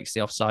where he breaks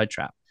the offside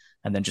trap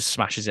and then just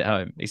smashes it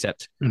home,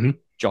 except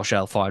Josh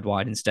Earl fired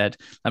wide instead.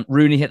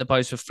 Rooney hit the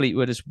post for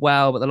Fleetwood as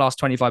well, but the last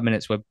 25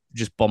 minutes were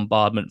just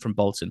bombardment from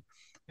Bolton,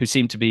 who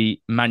seem to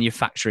be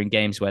manufacturing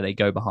games where they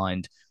go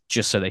behind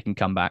just so they can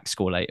come back,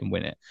 score late and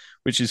win it,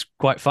 which is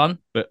quite fun,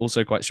 but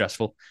also quite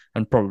stressful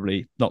and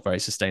probably not very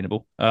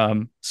sustainable.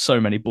 So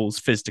many balls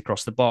fizzed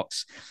across the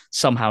box,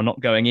 somehow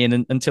not going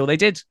in until they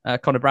did.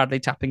 Connor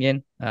Bradley tapping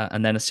in,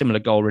 and then a similar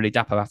goal, really.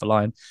 Dapo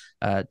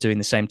Afolayan doing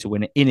the same to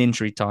win it in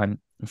injury time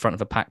in front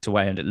of a packed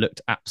away, and it looked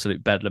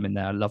absolute bedlam in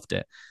there. I loved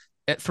it.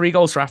 3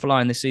 goals for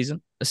Afolayan this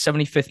season, a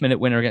 75th minute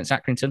winner against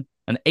Accrington,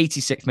 an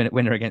 86th minute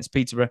winner against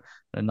Peterborough,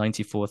 and a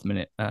 94th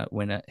minute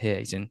winner here.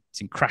 He's in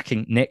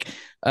cracking nick.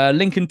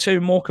 Lincoln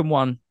 2, Morecambe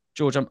 1.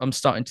 George, I'm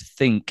starting to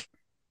think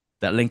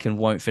that Lincoln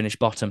won't finish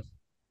bottom.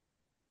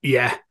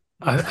 Yeah,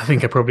 I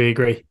think I probably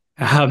agree.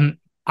 And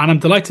I'm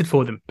delighted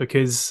for them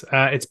because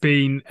it's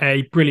been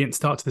a brilliant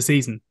start to the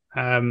season.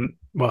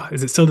 Well,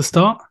 is it still the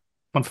start?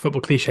 One for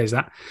football cliches,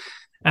 that.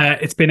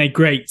 It's been a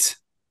great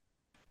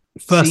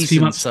first few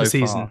months of the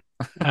season.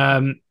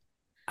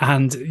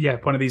 And yeah,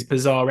 one of these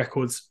bizarre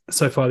records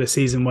so far this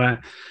season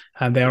where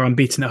they are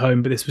unbeaten at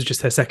home, but this was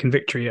just their second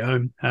victory at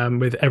home,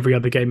 with every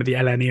other game of the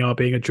LNER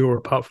being a draw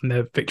apart from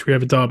their victory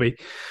over Derby.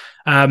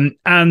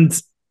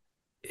 And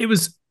it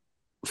was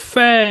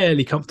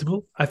fairly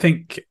comfortable. I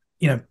think,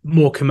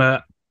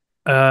 Morecambe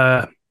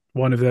are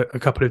one of a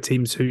couple of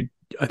teams who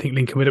I think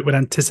Lincoln would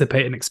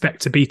anticipate and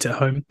expect to beat at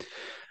home.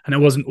 And it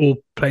wasn't all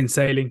plain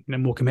sailing.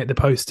 Morecambe hit the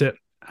post at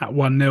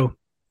 1-0.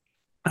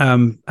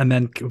 And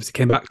then obviously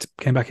came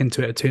back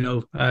into it at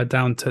 2-0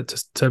 down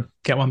to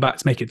get one back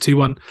to make it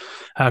 2-1.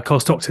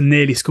 Cole Stockton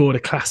nearly scored a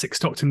classic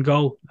Stockton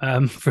goal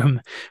from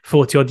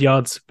 40 odd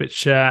yards,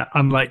 which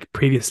unlike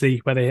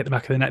previously where they hit the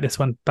back of the net, this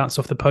one bounced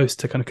off the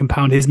post to kind of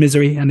compound his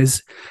misery and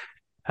his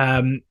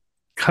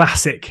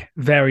classic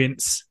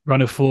variance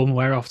run of form,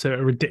 where after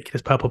a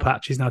ridiculous purple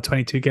patch, he's now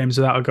 22 games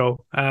without a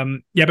goal.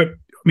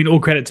 But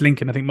all credit to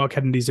Lincoln. I think Mark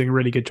Hedendy's doing a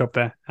really good job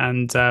there,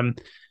 and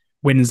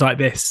wins like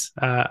this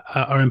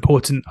are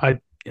important.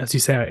 As you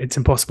say, it's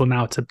impossible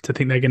now to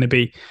think they're going to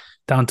be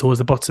down towards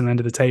the bottom end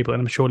of the table.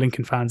 And I'm sure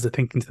Lincoln fans are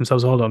thinking to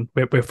themselves, hold on,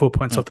 we're 4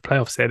 points off the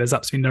playoffs here. There's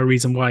absolutely no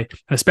reason why,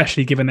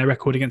 especially given their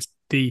record against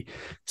the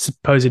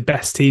supposed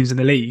best teams in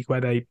the league,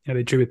 where they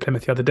drew with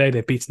Plymouth the other day.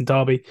 They've beaten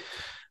Derby.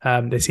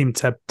 They seem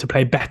to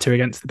play better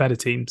against the better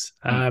teams.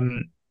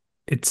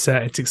 It's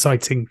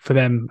exciting for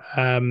them.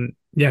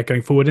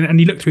 Going forward. And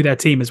you look through their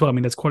team as well.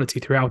 There's quality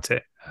throughout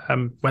it.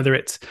 Whether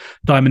it's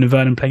Diamond and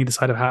Vernon playing the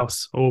side of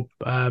house, or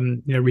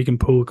Regan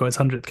Poole got his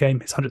 100th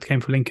game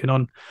for Lincoln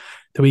on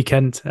the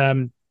weekend.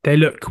 They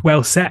look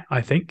well set,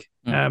 I think,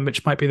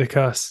 which might be the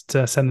curse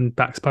to send them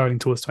back spiraling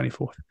towards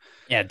 24th.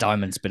 Yeah,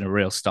 Diamond's been a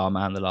real star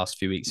man the last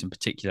few weeks in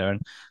particular.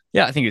 And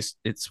yeah, I think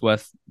it's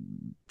worth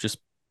just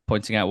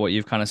pointing out what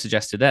you've kind of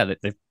suggested there,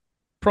 that they've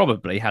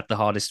probably had the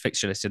hardest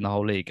fixture list in the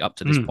whole league up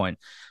to this point.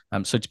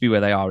 So to be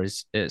where they are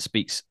it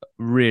speaks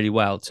really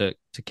well to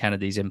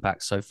Kennedy's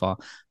impact so far.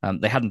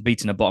 They hadn't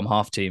beaten a bottom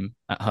half team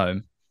at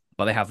home,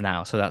 but they have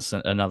now. So that's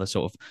another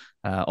sort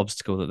of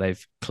obstacle that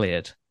they've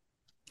cleared.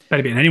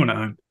 Better beating anyone at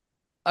home.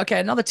 Okay,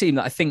 another team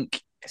that I think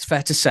it's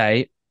fair to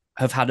say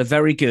have had a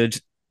very good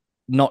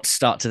not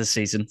start to the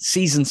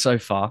season so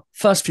far.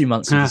 First few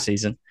months of the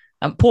season.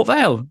 Port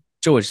Vale,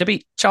 George, they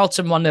beat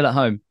Charlton 1-0 at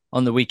home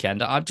on the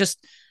weekend. I'm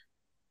just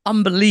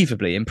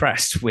unbelievably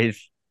impressed with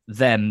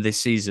them this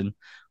season,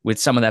 with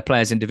some of their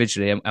players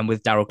individually and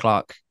with Darryl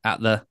Clark at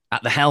the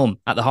helm,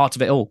 at the heart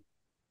of it all.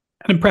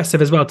 And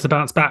impressive as well to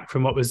bounce back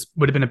from what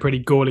would have been a pretty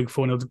galling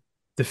 4-0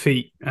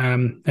 defeat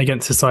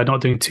against a side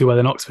not doing too well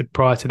in Oxford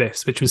prior to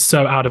this, which was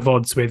so out of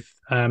odds with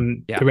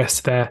the rest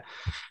of their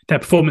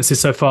performances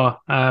so far.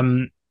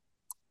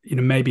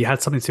 Maybe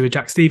had something to do with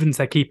Jack Stevens,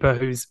 their keeper,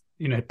 who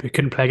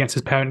couldn't play against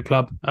his parent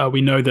club.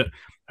 We know that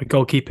a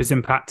goalkeeper's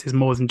impact is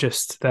more than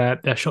just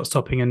their shot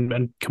stopping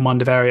and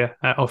command of area.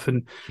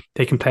 Often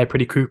they can play a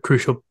pretty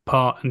crucial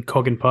part and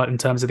cog in part in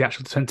terms of the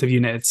actual defensive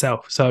unit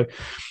itself. So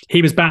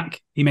he was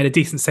back. He made a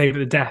decent save at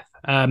the death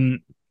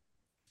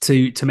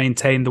to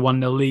maintain the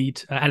 1-0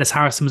 lead. Ellis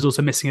Harrison was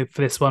also missing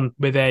for this one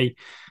with a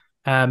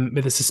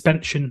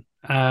suspension.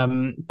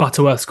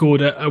 Butterworth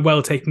scored a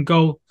well-taken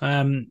goal.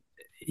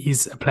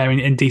 He's a player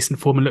in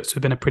decent form and looks to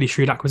have been a pretty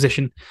shrewd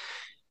acquisition.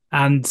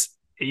 And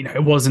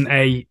it wasn't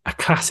a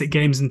classic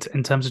games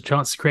in terms of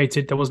chances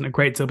created. There wasn't a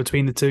great deal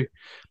between the two.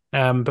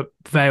 But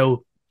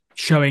Vale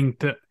showing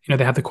that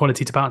they have the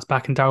quality to bounce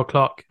back, and Darryl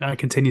Clark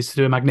continues to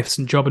do a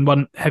magnificent job, and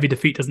one heavy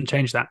defeat doesn't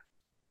change that.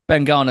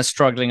 Ben Garner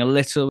struggling a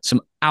little.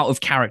 Some out of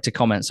character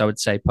comments, I would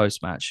say,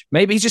 post match.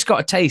 Maybe he's just got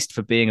a taste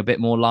for being a bit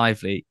more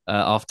lively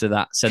after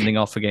that sending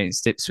off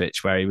against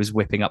Ipswich, where he was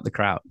whipping up the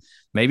crowd.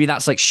 Maybe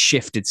that's like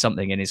shifted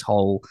something in his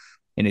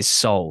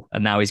soul,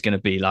 and now he's going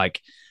to be like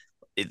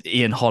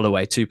Ian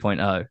Holloway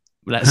 2.0.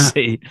 Let's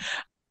see.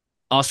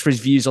 Asked for his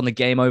views on the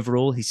game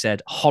overall. He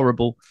said, a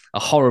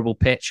horrible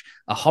pitch,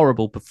 a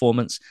horrible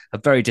performance, a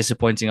very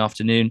disappointing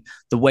afternoon.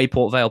 The way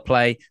Port Vale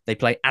play, they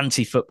play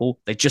anti-football.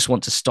 They just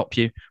want to stop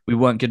you. We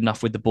weren't good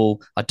enough with the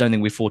ball. I don't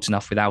think we fought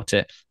enough without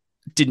it.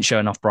 Didn't show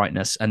enough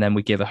brightness. And then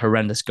we give a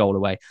horrendous goal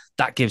away.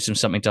 That gives them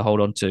something to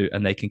hold on to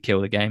and they can kill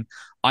the game.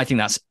 I think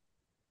that's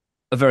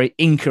a very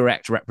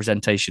incorrect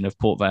representation of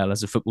Port Vale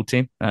as a football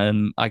team.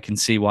 And I can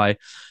see why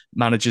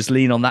managers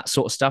lean on that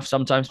sort of stuff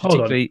sometimes,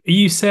 particularly. Are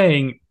you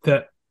saying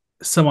that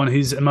someone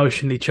who's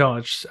emotionally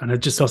charged and has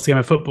just lost a game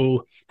of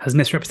football has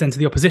misrepresented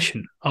the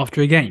opposition after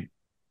a game?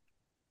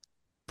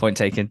 Point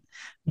taken.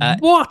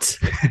 What?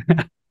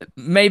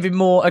 Maybe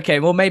more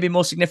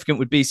significant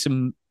would be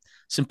some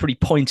pretty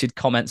pointed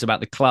comments about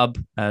the club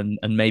and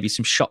maybe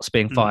some shots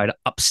being fired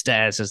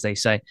upstairs, as they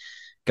say.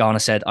 Garner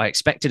said, I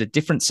expected a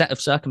different set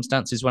of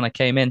circumstances when I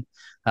came in.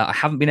 I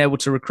haven't been able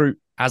to recruit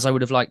as I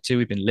would have liked to.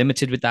 We've been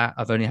limited with that.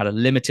 I've only had a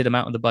limited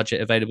amount of the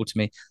budget available to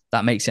me.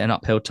 That makes it an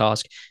uphill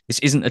task. This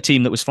isn't a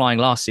team that was flying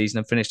last season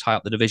and finished high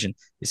up the division.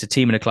 It's a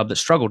team and a club that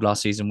struggled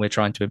last season. We're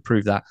trying to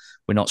improve that.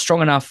 We're not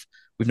strong enough.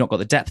 We've not got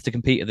the depth to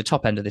compete at the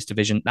top end of this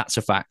division. That's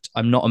a fact.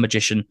 I'm not a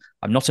magician.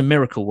 I'm not a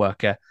miracle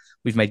worker.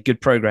 We've made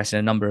good progress in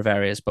a number of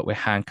areas, but we're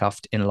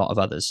handcuffed in a lot of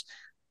others.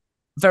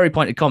 Very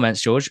pointed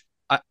comments, George.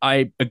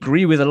 I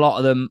agree with a lot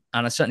of them,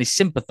 and I certainly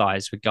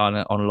sympathise with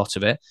Garner on a lot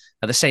of it.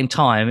 At the same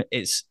time,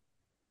 it's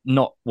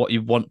not what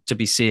you want to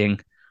be seeing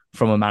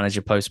from a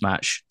manager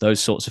post-match.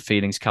 Those sorts of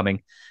feelings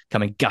coming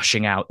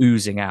gushing out,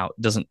 oozing out,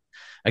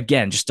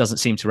 just doesn't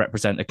seem to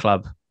represent a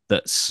club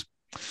that's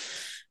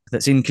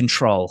in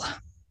control.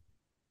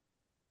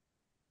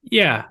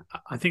 Yeah,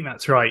 I think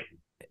that's right.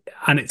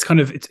 And it's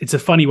a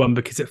funny one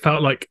because it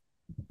felt like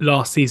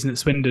last season at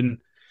Swindon,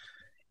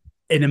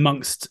 in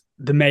amongst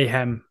the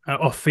mayhem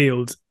off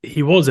field,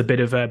 he was a bit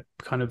of a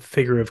kind of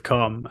figure of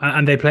calm,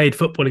 and they played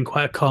football in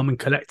quite a calm and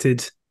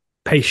collected,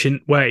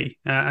 patient way.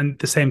 And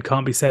the same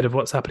can't be said of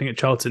what's happening at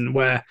Charlton,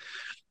 where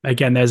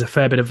again there's a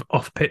fair bit of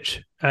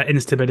off-pitch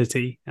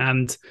instability,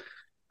 and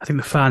I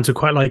think the fans would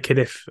quite like it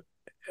if,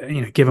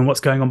 given what's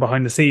going on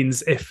behind the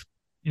scenes, if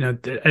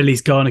at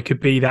least Garner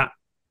could be that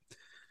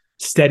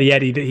steady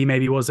Eddie that he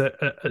maybe was at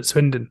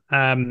Swindon.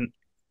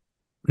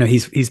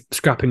 He's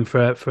scrapping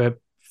for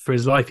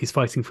his life. He's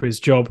fighting for his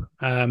job.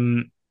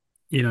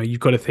 You've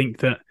got to think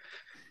that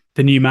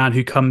the new man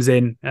who comes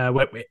in,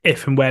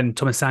 if and when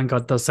Thomas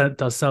Sandgaard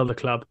does sell the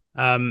club,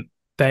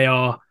 they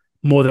are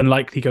more than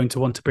likely going to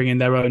want to bring in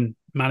their own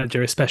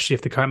manager, especially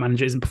if the current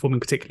manager isn't performing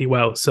particularly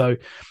well. So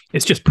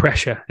it's just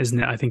pressure, isn't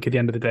it? I think at the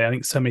end of the day, I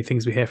think so many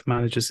things we hear from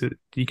managers that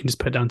you can just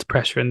put down to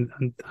pressure.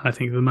 And I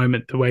think at the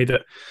moment, the way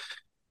that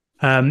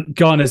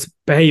Garner's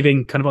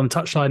behaving kind of on the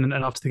touchline and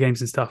after the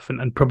games and stuff,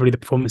 and probably the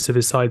performance of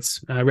his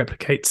sides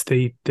replicates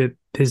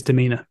his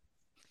demeanour.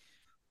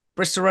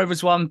 Bristol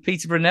Rovers 1,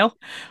 Peterborough 0.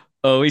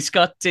 Oh, he's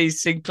Scotty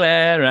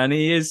Sinclair and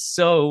he is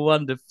so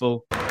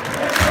wonderful.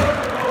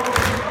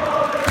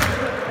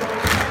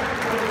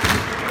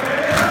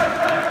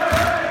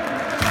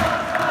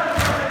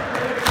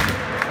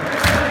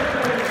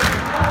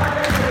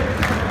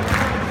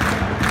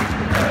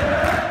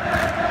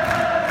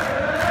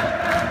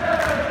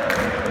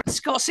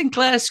 Scott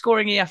Sinclair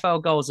scoring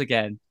EFL goals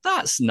again.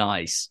 That's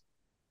nice.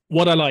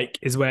 What I like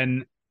is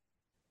when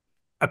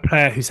a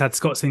player who's had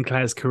Scott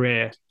Sinclair's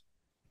career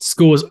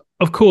scores,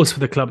 of course, for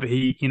the club that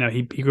he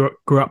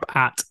grew up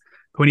at.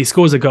 But when he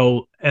scores a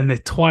goal in the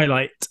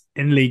twilight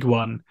in League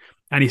One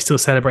and he still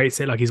celebrates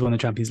it like he's won the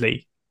Champions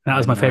League. That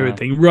was my favourite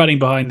thing. Running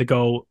behind the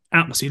goal,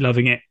 absolutely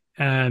loving it.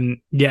 And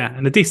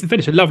a decent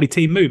finish, a lovely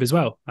team move as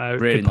well.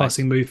 Really good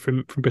passing move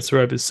from Bristol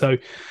Rovers. So,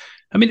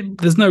 I mean,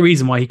 there's no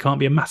reason why he can't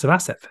be a massive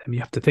asset for him. You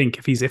have to think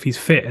if he's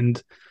fit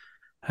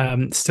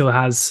and still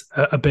has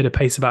a bit of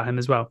pace about him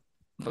as well.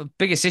 The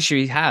biggest issue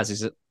he has is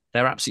that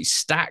they're absolutely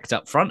stacked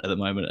up front at the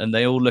moment, and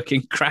they all look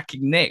in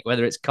cracking nick.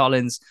 Whether it's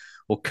Collins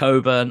or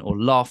Coburn or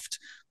Loft,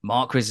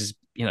 Marquis is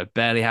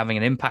barely having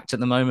an impact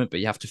at the moment, but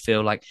you have to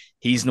feel like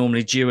he's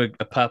normally due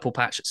a purple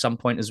patch at some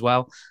point as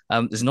well.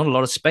 There's not a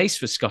lot of space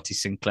for Scotty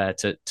Sinclair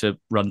to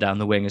run down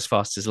the wing as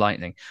fast as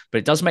lightning, but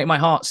it does make my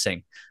heart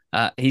sing.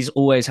 He's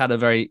always had a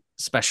very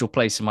special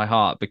place in my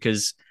heart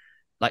because,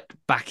 like,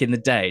 back in the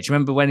day, do you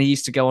remember when he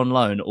used to go on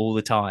loan all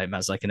the time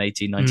as like an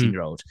 18,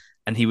 19-year-old?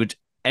 And he would,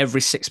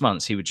 every 6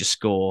 months, he would just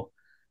score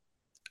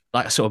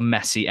like a sort of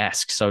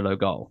Messi-esque solo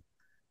goal.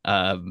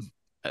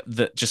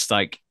 That just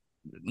like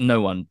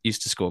no one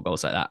used to score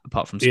goals like that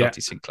apart from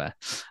Scotty Sinclair.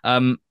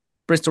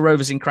 Bristol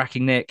Rovers in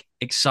cracking nick,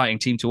 exciting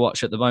team to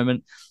watch at the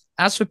moment.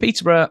 As for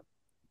Peterborough,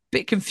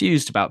 bit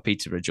confused about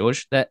Peterborough,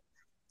 George. They're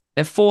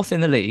fourth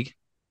in the league,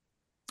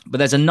 but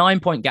there's a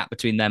 9-point gap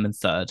between them and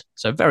third.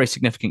 So a very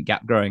significant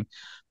gap growing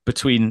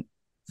between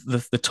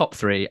the top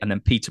three, and then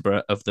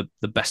Peterborough of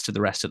the best of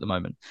the rest at the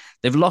moment.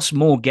 They've lost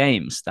more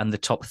games than the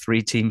top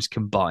three teams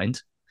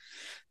combined.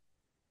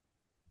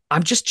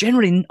 I'm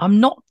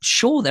not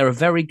sure they're a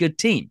very good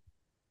team,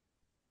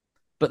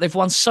 but they've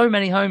won so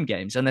many home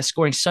games and they're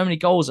scoring so many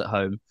goals at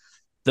home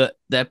that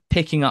they're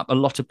picking up a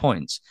lot of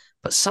points.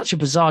 But such a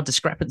bizarre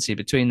discrepancy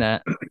between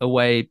their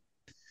away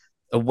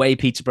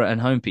Peterborough and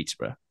home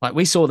Peterborough. Like,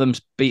 we saw them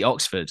beat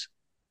Oxford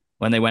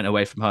when they went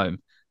away from home,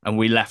 and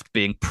we left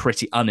being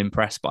pretty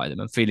unimpressed by them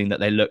and feeling that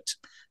they looked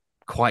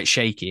quite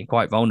shaky and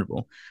quite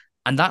vulnerable.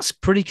 And that's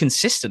pretty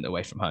consistent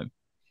away from home.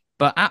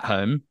 But at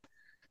home,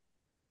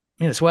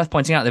 it's worth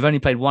pointing out they've only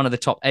played one of the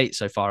top 8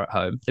 so far at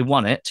home. They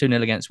won it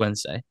 2-0 against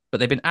Wednesday, but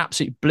they've been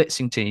absolutely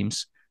blitzing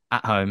teams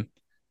at home,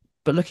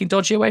 but looking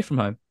dodgy away from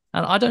home.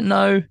 And I don't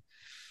know,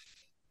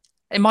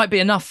 it might be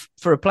enough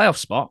for a playoff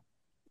spot,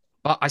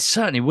 but I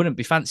certainly wouldn't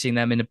be fancying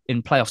them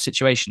in playoff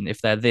situation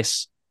if they're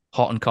this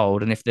hot and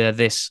cold and if they're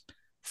this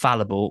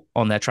fallible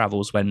on their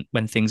travels when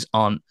things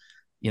aren't,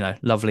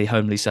 lovely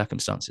homely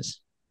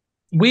circumstances.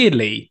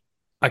 Weirdly,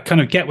 I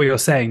kind of get what you're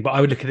saying, but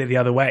I would look at it the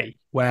other way,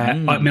 where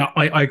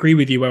I agree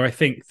with you, where I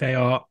think they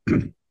are,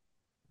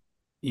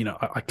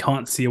 I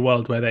can't see a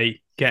world where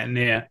they get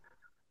near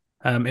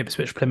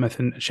Ipswich, Plymouth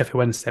and Sheffield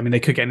Wednesday. I mean, they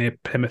could get near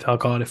Plymouth,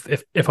 Argyle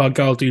if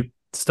Argyle do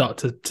start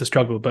to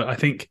struggle, but I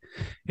think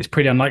it's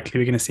pretty unlikely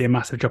we're going to see a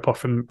massive drop off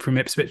from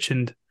Ipswich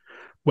and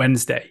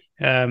Wednesday.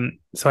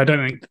 So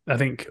I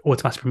think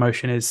automatic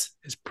promotion is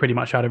pretty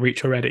much out of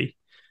reach already.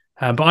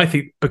 But I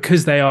think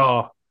because they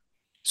are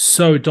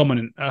so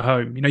dominant at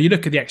home, you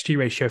look at the XG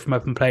ratio from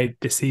open play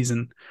this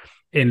season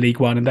in League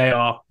One, and they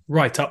are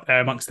right up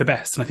there amongst the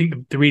best. And I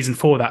think the reason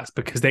for that is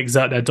because they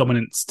exert their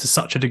dominance to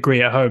such a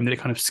degree at home that it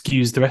kind of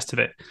skews the rest of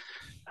it.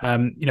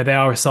 They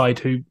are a side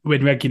who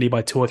win regularly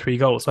by 2 or 3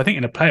 goals. So I think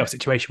in a playoff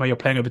situation where you're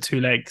playing over 2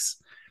 legs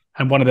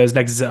and one of those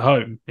legs is at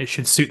home, it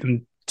should suit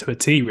them to a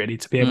T, really,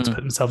 to be able to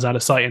put themselves out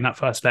of sight in that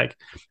first leg.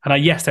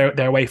 And yes,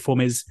 their away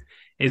form is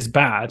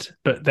bad,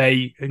 but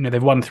they've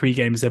won 3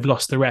 games, they've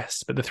lost the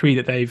rest. But the 3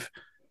 that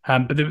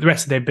but the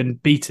rest they've been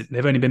beaten.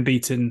 They've only been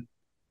beaten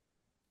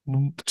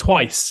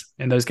twice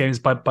in those games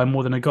by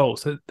more than a goal,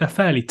 so they're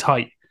fairly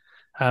tight.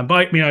 But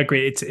I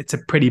agree, it's a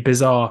pretty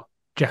bizarre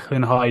Jekyll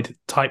and Hyde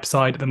type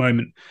side at the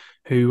moment,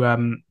 who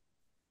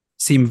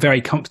seem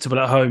very comfortable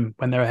at home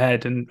when they're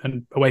ahead,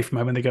 and away from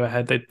home when they go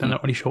ahead, they're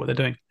not really sure what they're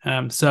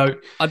doing. So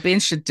I'd be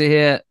interested to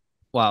hear.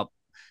 Well,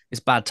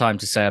 it's bad time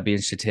to say I'd be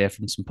interested to hear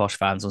from some posh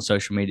fans on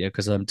social media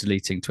because I'm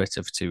deleting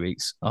Twitter for 2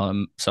 weeks.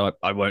 So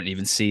I won't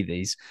even see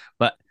these,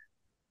 but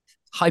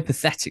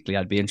hypothetically,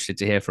 I'd be interested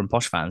to hear from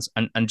posh fans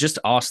and just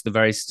ask the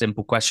very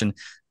simple question: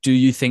 do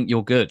you think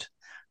you're good?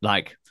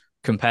 Like,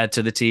 compared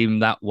to the team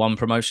that won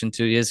promotion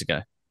 2 years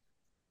ago,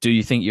 do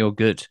you think you're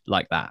good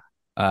like that?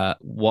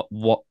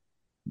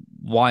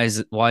 Why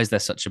is there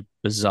such a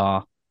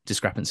bizarre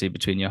discrepancy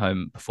between your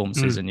home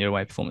performances and your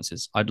away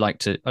performances? I'd like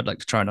to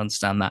try and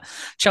understand that.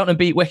 Cheltenham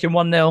beat Wycombe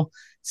 1-0.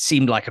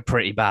 Seemed like a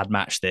pretty bad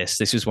match.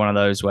 This was one of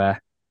those where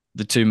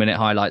the 2-minute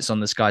highlights on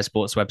the Sky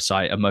Sports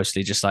website are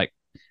mostly just like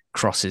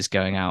crosses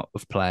going out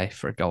of play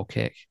for a goal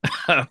kick.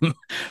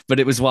 But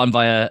it was won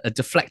by a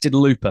deflected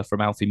looper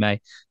from Alfie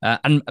May.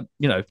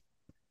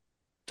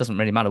 Doesn't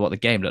really matter what the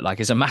game looked like.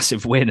 It's a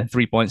massive win and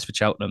 3 points for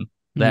Cheltenham.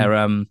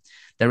 Their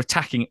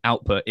attacking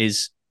output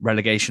is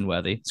relegation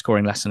worthy,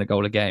 scoring less than a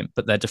goal a game,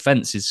 but their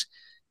defence is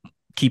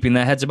keeping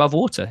their heads above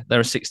water. There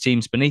are 6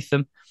 teams beneath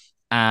them,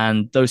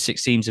 and those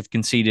 6 teams have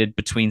conceded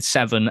between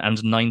 7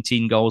 and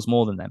 19 goals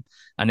more than them.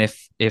 And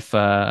if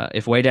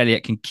Wade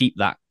Elliott can keep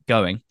that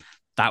going,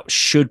 that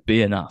should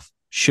be enough.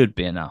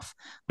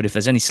 But if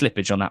there's any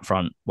slippage on that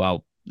front,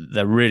 well,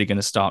 they're really going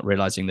to start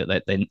realising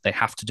that they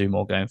have to do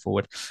more going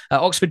forward.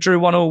 Oxford drew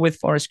 1-1 with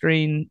Forest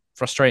Green.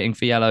 Frustrating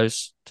for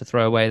Yellows to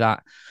throw away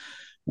that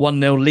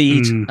 1-0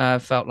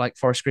 lead. Felt like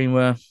Forest Green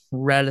were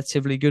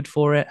relatively good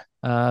for it.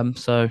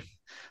 So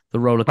the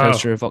roller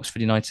coaster of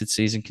Oxford United's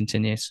season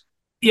continues.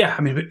 Yeah,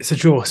 I mean, it's a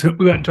draw, so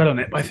we won't dwell on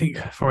it. But I think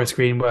Forest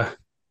Green were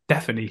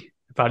definitely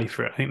value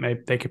for it. I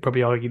think they could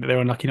probably argue that they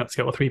were unlucky not to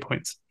get all 3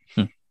 points.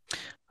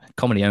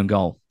 Comedy own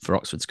goal for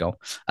Oxford's goal.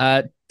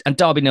 And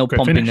Derby 0,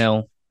 Pompey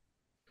 0.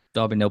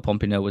 Derby 0,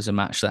 Pompey 0 was a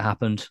match that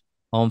happened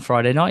on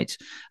Friday night.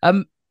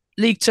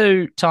 League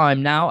Two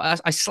time now.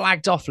 I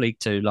slagged off League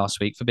Two last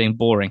week for being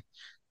boring,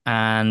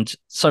 and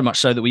so much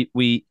so that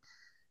we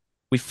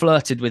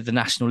flirted with the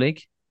National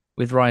League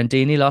with Ryan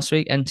Deeney last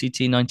week,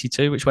 NTT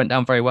 92, which went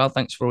down very well.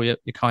 Thanks for all your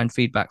kind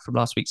feedback from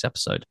last week's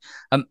episode.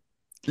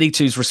 League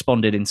Two's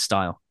responded in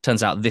style.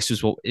 Turns out this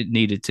was what it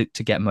needed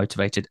to get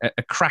motivated.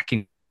 A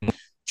cracking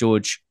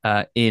George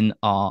in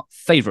our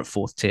favourite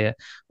 4th tier.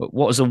 But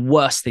what was the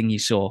worst thing you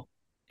saw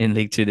in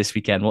League Two this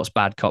weekend? What's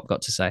Bad Cop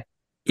got to say?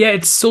 Yeah,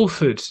 it's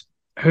Salford,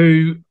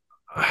 who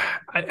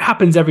it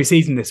happens every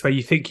season this way.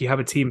 You think you have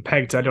a team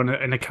pegged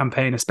in a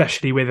campaign,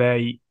 especially with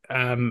a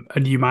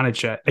new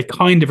manager. They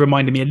kind of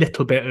reminded me a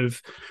little bit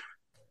of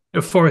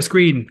Forest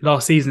Green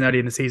last season, early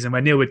in the season,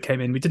 where Neil Wood came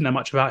in. We didn't know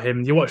much about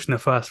him. You're watching the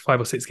first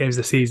 5 or 6 games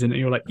of the season and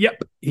you're like,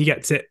 yep, he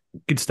gets it.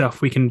 Good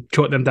stuff. We can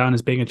chalk them down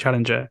as being a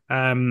challenger.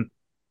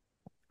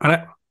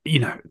 And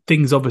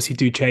things obviously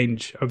do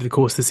change over the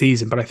course of the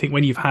season, but I think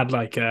when you've had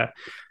like a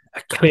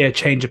clear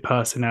change of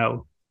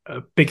personnel,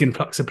 a big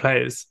influx of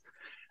players,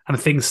 and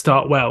things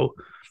start well,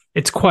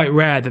 it's quite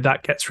rare that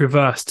that gets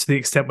reversed to the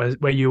extent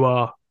where you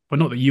are, well,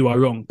 not that you are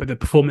wrong, but the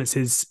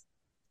performances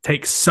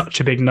take such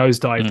a big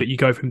nosedive that you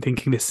go from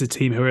thinking this is a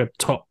team who are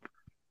top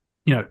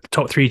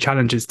three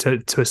challengers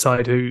to a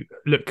side who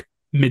look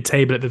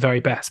mid-table at the very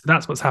best. But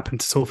that's what's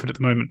happened to Salford at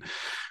the moment.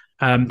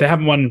 They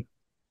haven't won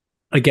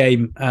a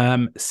game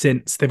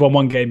since they've won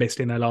one game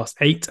basically in their last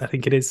 8, I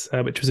think it is,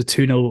 which was a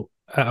 2-0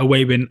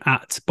 away win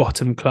at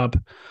bottom club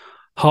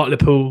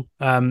Hartlepool.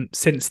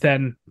 Since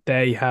then,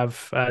 they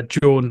have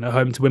drawn at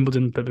home to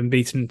Wimbledon, but been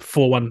beaten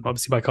 4-1,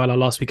 obviously, by Carlisle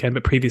last weekend.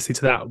 But previously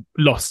to that,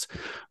 lost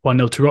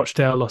 1-0 to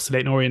Rochdale, lost to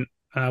Leyton Orient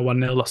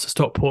 1-0, lost to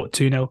Stockport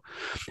 2-0.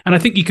 And I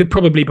think you could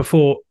probably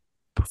before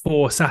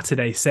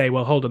Saturday say,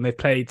 well, hold on, they've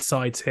played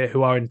sides here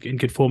who are in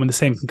good form, and the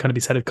same can kind of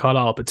be said of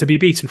Carlisle. But to be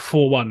beaten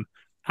 4-1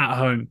 at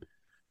home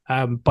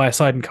by a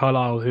side in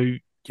Carlisle who,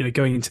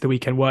 going into the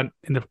weekend weren't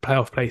in the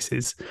playoff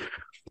places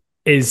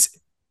is,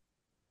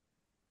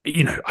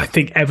 I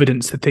think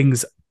evidence that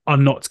things are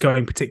not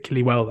going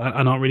particularly well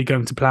and aren't really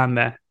going to plan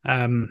there.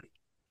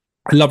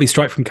 A lovely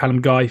strike from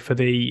Callum Guy for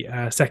the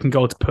second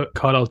goal to put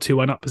Carlisle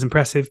 2-1 up was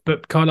impressive,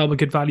 but Carlisle were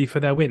good value for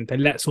their win. They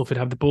let Salford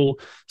have the ball.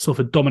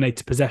 Salford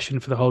dominated possession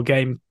for the whole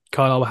game.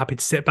 Carlisle were happy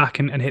to sit back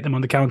and hit them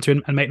on the counter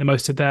and make the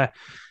most of their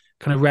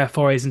kind of rare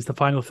forays into the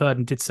final third,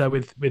 and did so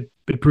with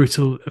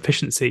brutal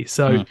efficiency.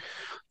 So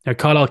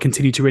Carlisle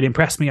continue to really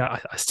impress me. I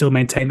still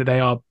maintain that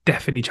they are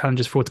definitely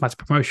challengers for automatic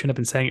promotion. I've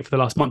been saying it for the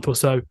last month or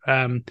so.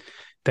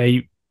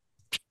 They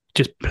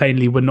just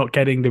plainly were not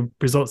getting the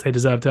results they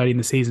deserved early in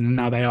the season, and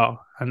now they are.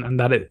 And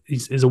that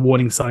is a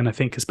warning sign, I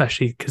think,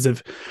 especially because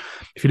of,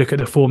 if you look at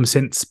the form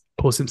since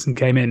Paul Simpson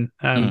came in,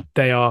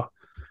 they are,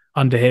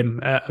 under him,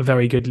 a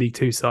very good League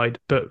Two side.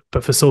 But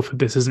for Salford,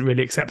 this isn't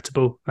really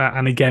acceptable.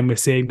 And again, we're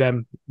seeing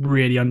them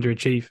really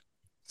underachieve.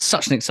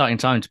 Such an exciting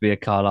time to be a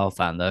Carlisle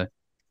fan, though,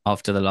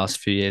 after the last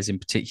few years in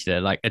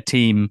particular. Like a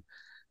team,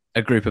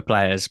 a group of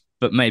players,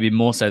 but maybe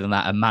more so than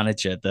that, a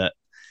manager that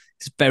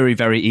is very,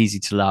 very easy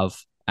to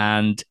love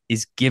and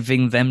is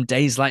giving them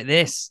days like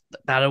this.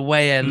 That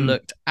away end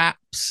looked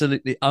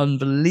absolutely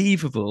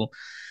unbelievable,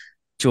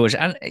 George.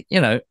 And,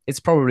 it's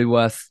probably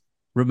worth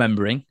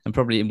remembering and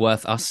probably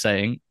worth us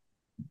saying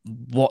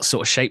what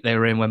sort of shape they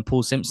were in when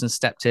Paul Simpson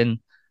stepped in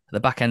at the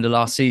back end of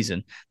last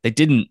season. They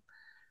didn't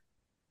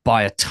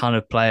buy a ton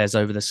of players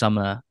over the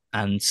summer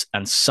and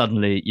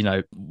suddenly,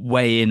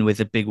 weigh in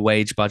with a big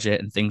wage budget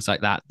and things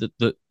like that.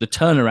 The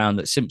turnaround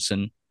that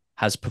Simpson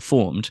has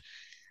performed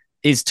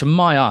is, to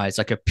my eyes,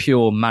 like a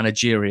pure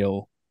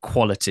managerial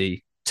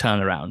quality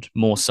turnaround,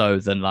 more so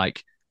than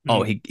like,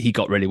 he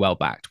got really well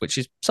backed, which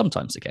is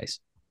sometimes the case.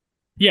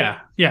 Yeah.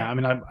 I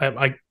mean,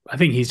 I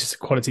think he's just a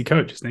quality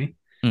coach, isn't he?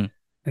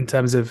 In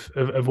terms of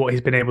what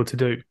he's been able to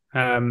do.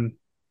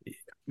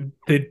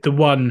 The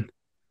one,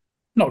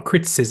 not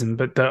criticism,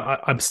 but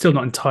I'm still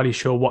not entirely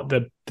sure what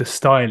the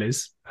style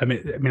is. I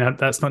mean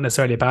that's not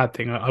necessarily a bad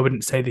thing. I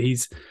wouldn't say that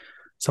he's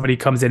somebody who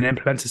comes in and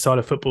implements a style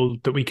of football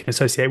that we can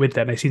associate with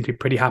them. They seem to be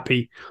pretty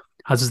happy,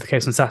 as was the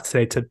case on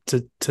Saturday,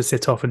 to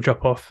sit off and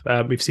drop off.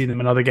 We've seen them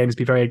in other games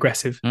be very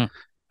aggressive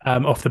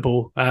off the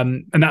ball,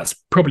 and that's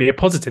probably a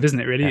positive, isn't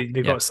it? Really,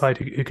 they've got a side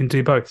who can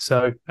do both.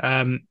 So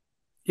I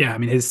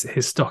mean his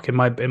stock in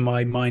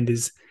my mind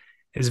is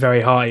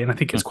very high, and I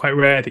think it's quite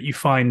rare that you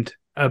find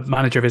a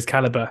manager of his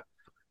caliber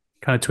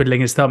kind of twiddling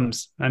his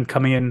thumbs and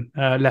coming in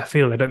left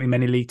field. I don't think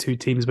many League Two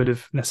teams would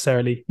have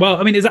necessarily. Well,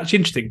 I mean, it's actually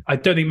interesting. I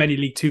don't think many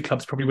League Two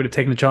clubs probably would have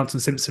taken a chance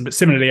on Simpson. But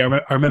similarly,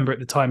 I remember at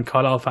the time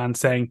Carlisle fans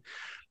saying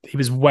he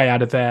was way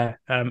out of their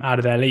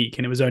league,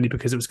 and it was only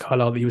because it was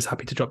Carlisle that he was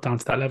happy to drop down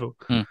to that level.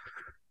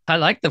 I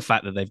like the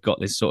fact that they've got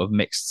this sort of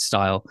mixed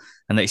style,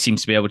 and they seem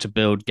to be able to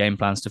build game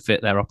plans to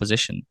fit their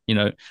opposition.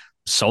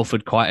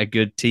 Salford, quite a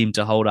good team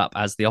to hold up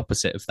as the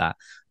opposite of that.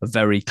 A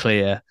very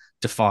clear,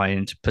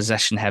 defined,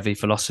 possession-heavy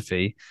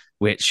philosophy,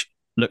 which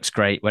looks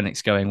great when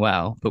it's going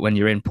well, but when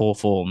you're in poor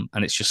form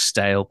and it's just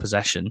stale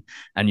possession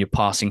and you're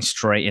passing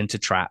straight into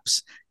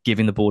traps,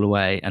 giving the ball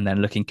away, and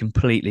then looking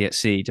completely at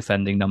sea,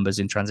 defending numbers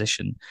in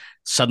transition,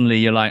 suddenly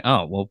you're like,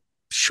 oh, well,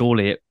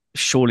 surely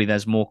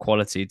there's more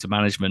quality to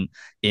management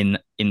in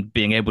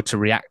being able to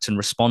react and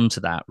respond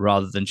to that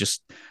rather than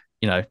just,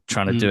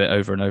 trying to do it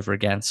over and over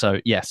again.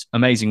 So yes,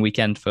 amazing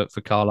weekend for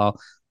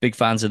Carlisle. Big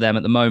fans of them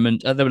at the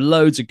moment. There were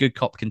loads of good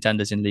cop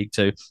contenders in League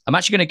Two. I'm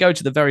actually going to go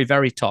to the very,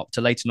 very top,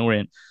 to Leyton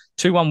Orient.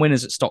 2-1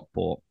 winners at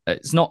Stockport.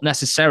 It's not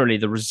necessarily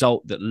the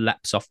result that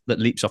leaps off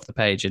the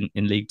page in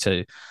League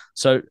Two.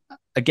 So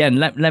again,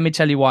 let me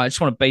tell you why. I just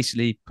want to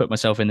basically put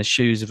myself in the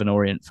shoes of an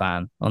Orient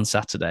fan on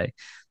Saturday.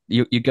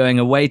 You're going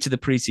away to the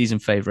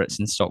preseason favourites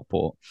in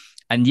Stockport.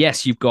 And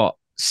yes, you've got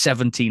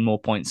 17 more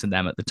points than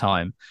them at the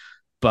time,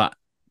 but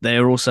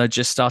they're also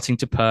just starting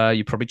to purr.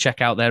 You probably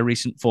check out their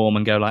recent form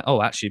and go like,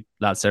 oh, actually,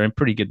 lads, they're in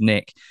pretty good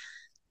nick.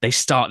 They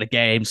start the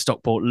game,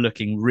 Stockport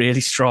looking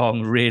really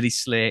strong, really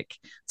slick,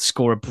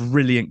 score a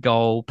brilliant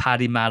goal.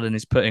 Paddy Madden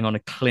is putting on a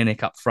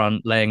clinic up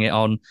front, laying it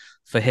on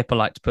for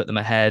Hippolyte to put them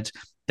ahead.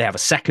 They have a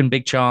second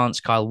big chance,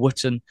 Kyle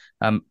Wotton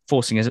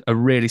forcing a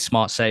really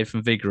smart save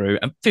from Vigouroux.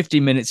 And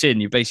 15 minutes in,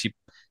 you're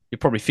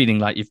probably feeling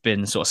like you've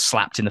been sort of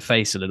slapped in the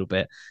face a little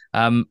bit.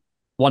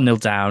 1-0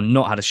 down,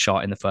 not had a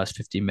shot in the first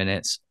 15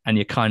 minutes, and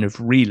you're kind of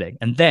reeling.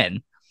 And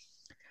then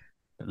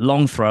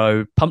long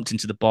throw, pumped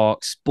into the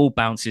box, ball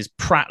bounces,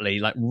 Pratley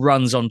like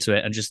runs onto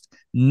it and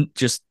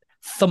just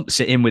thumps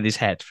it in with his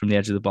head from the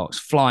edge of the box,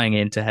 flying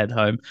in to head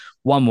home.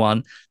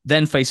 1-1,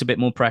 then face a bit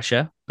more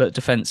pressure, but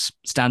defence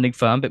standing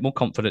firm, a bit more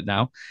confident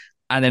now.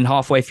 And then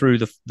halfway through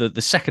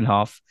the second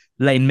half,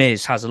 Lane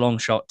Miz has a long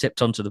shot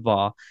tipped onto the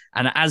bar.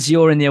 And as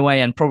you're in the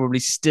away end, probably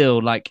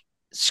still like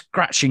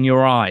scratching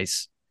your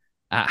eyes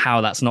at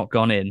how that's not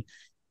gone in,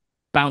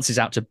 bounces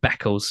out to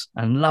Beckles,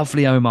 and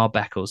lovely Omar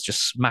Beckles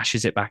just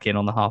smashes it back in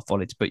on the half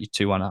volley to put you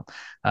 2-1 up.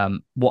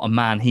 What a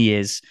man he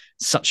is.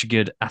 Such a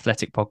good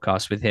athletic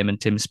podcast with him and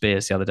Tim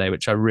Spears the other day,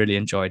 which I really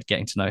enjoyed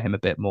getting to know him a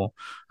bit more.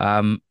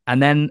 And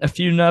then a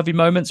few nervy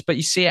moments, but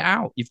you see it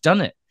out. You've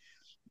done it.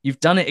 You've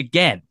done it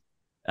again.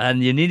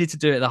 And you needed to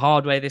do it the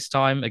hard way this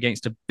time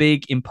against a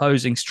big,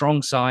 imposing,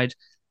 strong side.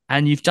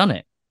 And you've done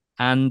it.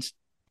 And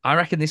I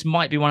reckon this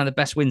might be one of the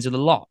best wins of the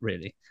lot,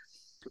 really.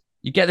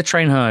 You get the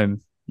train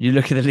home, you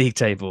look at the league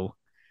table,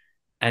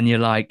 and you're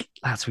like,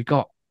 lads,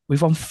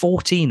 we've won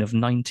 14 of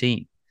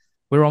 19.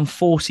 We're on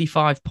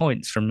 45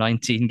 points from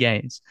 19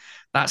 games.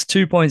 That's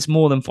 2 points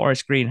more than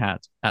Forest Green had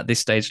at this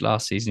stage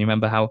last season. You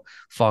remember how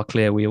far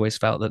clear we always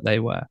felt that they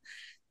were.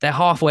 They're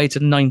halfway to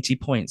 90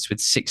 points with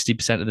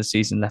 60% of the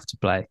season left to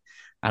play.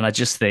 And I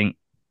just think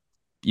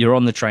you're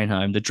on the train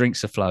home, the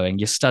drinks are flowing,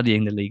 you're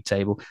studying the league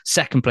table.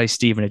 Second place,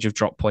 Stevenage have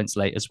dropped points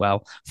late as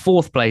well.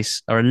 Fourth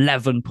place are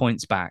 11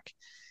 points back.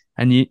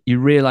 And you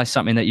realise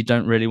something that you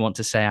don't really want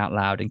to say out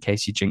loud in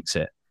case you jinx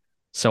it.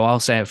 So I'll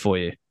say it for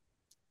you.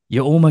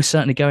 You're almost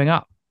certainly going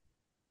up.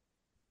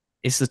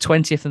 It's the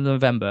 20th of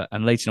November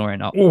and Leyton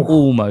Orient are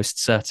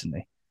almost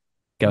certainly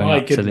going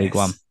up to League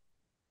One.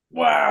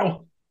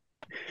 Wow.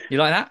 You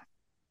like that?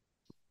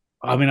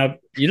 I mean,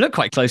 you look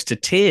quite close to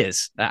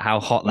tears at how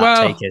hot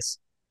that take is.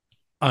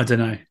 I don't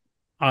know.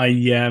 I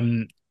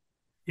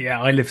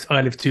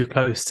live too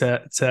close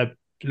to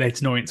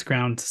Leyton Orient's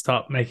ground to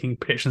start making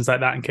predictions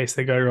like that in case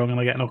they go wrong and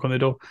I get a knock on the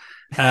door.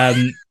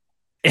 I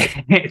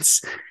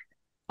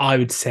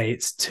would say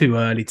it's too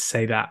early to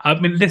say that. I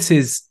mean, this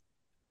is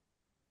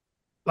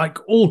like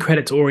all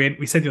credit to Orient.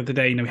 We said the other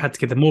day, we had to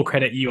give them more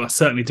credit. You are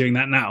certainly doing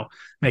that now,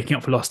 making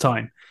up for lost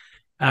time.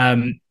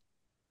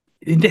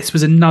 This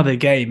was another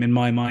game in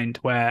my mind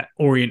where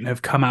Orient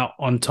have come out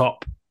on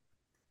top,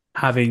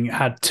 having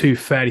had two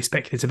fairly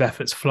speculative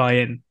efforts fly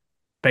in,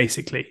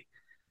 basically.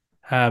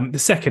 The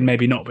second,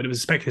 maybe not, but it was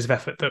a speculative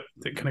effort that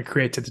kind of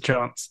created the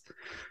chance.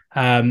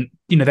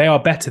 They are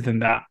better than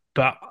that,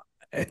 but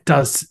it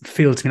does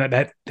feel to me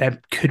like there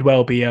could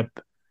well be a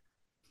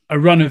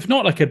run of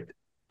not like an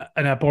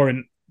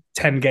abhorrent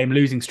 10-game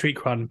losing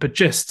streak run, but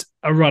just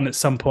a run at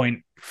some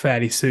point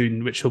fairly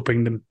soon, which will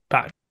bring them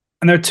back.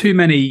 And there are too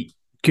many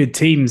good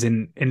teams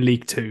in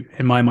League Two,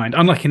 in my mind,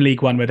 unlike in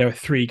League One, where there are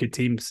three good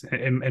teams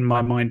in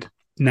my mind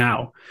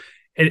now.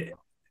 I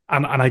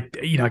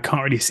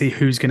can't really see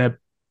who's going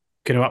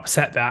to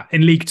upset that.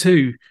 In League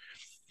Two,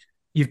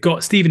 you've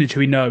got Stevenage, who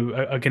we know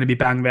are going to be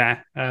bang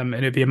there, and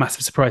it'd be a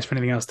massive surprise for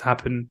anything else to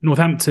happen.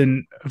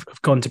 Northampton have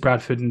gone to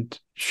Bradford and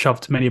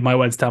shoved many of my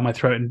words down my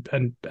throat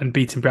and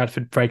beaten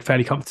Bradford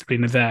fairly comfortably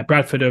in there.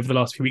 Bradford over the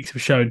last few weeks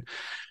have shown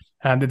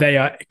that they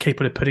are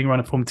capable of putting a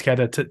run of form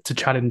together to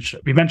challenge.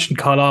 We mentioned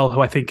Carlisle,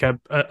 who I think are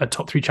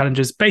top three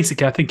challengers.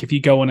 Basically, I think if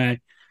you go on a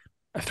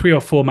 3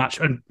 or 4 match,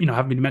 and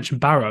haven't even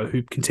mentioned Barrow,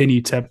 who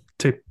continue to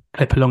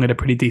clip along at a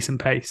pretty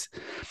decent pace.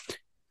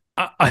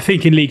 I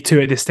think in League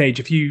Two at this stage,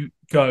 if you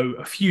go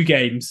a few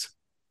games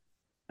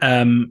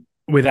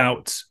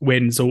without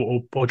wins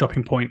or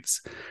dropping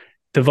points,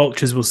 the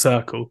vultures will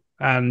circle.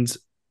 And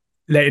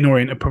Leyton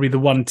Orient are probably the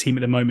one team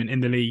at the moment in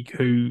the league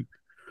who,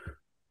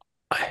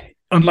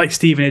 unlike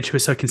Stevenage, who are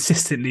so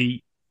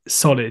consistently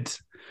solid,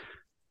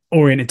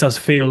 Orient, it does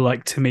feel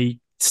like to me,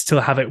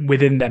 still have it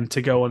within them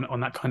to go on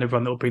that kind of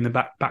run that will bring them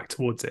back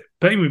towards it.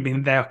 But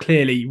anyway, they are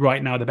clearly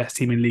right now the best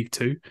team in League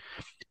Two.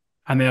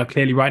 And they are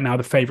clearly right now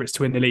the favourites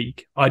to win the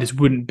league. I just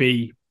wouldn't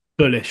be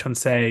bullish on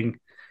saying,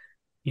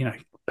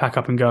 pack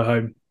up and go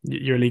home.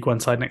 You're a League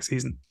One side next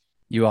season.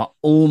 You are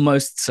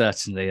almost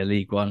certainly a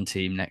League One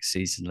team next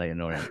season,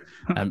 Leyton Orient.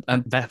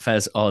 and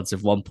Betfair's odds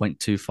of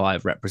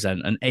 1.25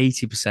 represent an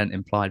 80%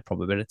 implied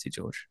probability,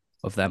 George,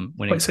 of them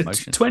winning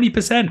promotion.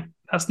 20%.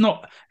 That's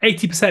not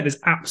 80%. Is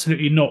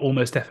absolutely not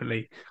almost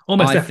definitely.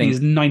 Almost definitely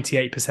is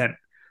 98%.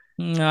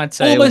 I'd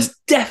say almost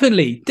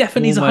definitely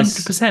is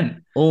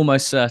 100%.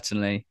 Almost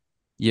certainly.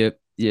 You're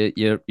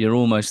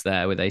almost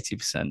there with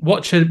 80%.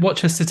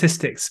 Watch a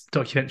statistics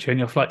documentary on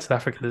your flight to South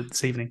Africa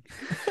this evening.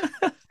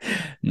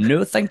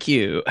 No, thank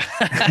you.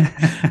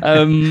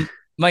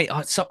 Mate,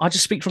 I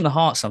just speak from the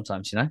heart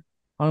sometimes, I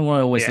don't want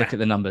to always look at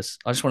the numbers.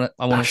 I want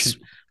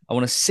I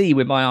want to see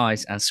with my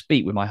eyes and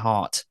speak with my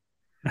heart.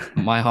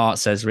 My heart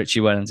says Richie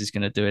Wellens is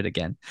going to do it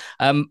again.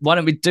 Why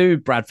don't we do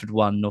Bradford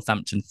 1,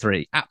 Northampton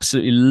 3?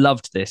 Absolutely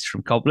loved this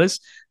from Cobblers.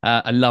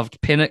 I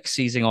loved Pinnock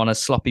seizing on a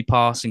sloppy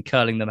pass and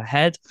curling them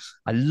ahead.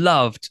 I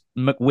loved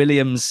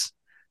McWilliams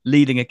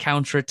leading a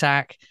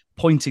counter-attack,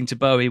 pointing to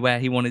Bowie where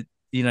he wanted,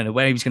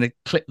 where he was going to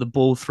clip the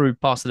ball through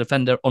past the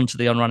defender onto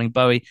the unrunning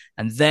Bowie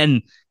and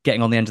then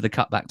getting on the end of the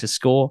cutback to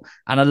score.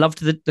 And I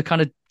loved the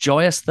kind of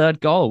joyous third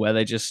goal where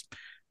they just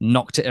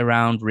knocked it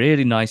around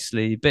really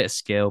nicely, bit of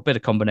skill, bit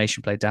of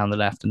combination play down the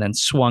left, and then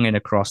swung in a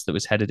cross that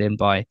was headed in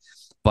by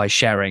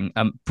Sherring.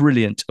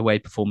 Brilliant away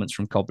performance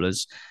from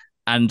Cobblers.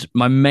 And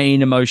my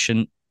main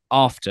emotion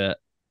after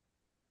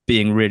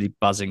being really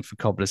buzzing for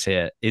Cobblers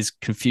here is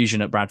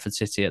confusion at Bradford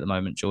City at the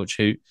moment, George,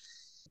 who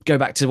go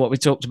back to what we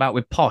talked about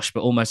with Posh, but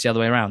almost the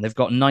other way around. They've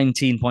got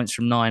 19 points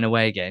from 9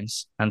 away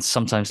games and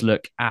sometimes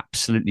look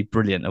absolutely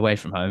brilliant away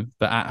from home.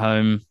 But at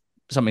home,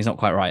 something's not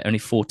quite right. Only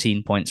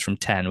 14 points from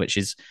 10, which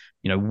is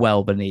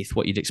well beneath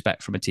what you'd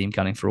expect from a team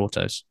gunning for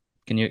autos.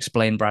 Can you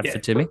explain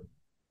Bradford to me?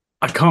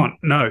 I can't.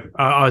 No,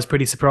 I was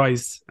pretty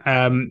surprised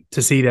to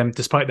see them,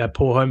 despite their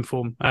poor home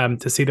form,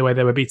 to see the way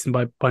they were beaten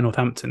by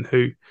Northampton,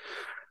 who,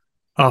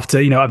 after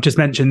I've just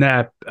mentioned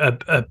there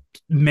a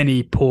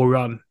mini poor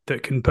run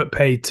that can put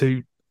paid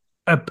to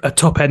a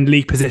top end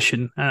league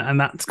position, and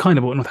that's kind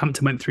of what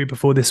Northampton went through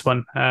before this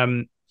one,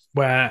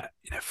 where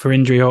for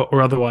injury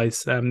or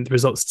otherwise, the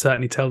results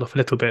certainly tailed off a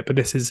little bit. But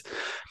this is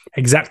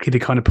exactly the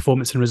kind of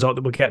performance and result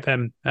that will get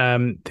them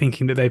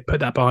thinking that they've put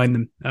that behind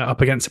them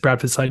up against the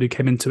Bradford side who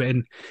came into it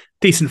in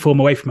decent form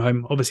away from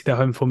home. Obviously, their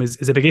home form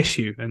is a big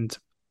issue, and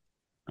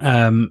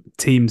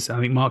teams, I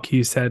think Mark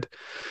Hughes said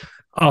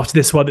after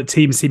this one that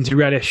teams seem to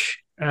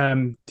relish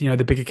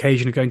the big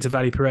occasion of going to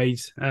Valley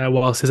Parade,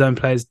 whilst his own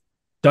players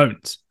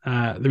don't.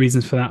 The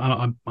reasons for that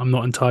I'm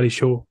not entirely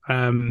sure,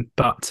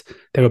 but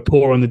they were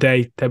poor on the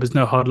day. There was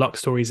no hard luck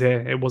stories here.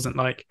 It wasn't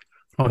like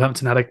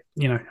Northampton had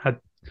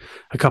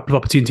a couple of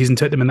opportunities and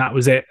took them, and that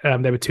was it.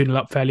 They were 2-0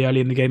 up fairly early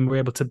in the game and were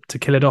able to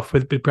kill it off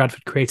with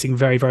Bradford creating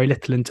very, very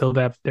little until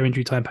their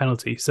injury time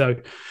penalty. So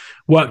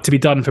work to be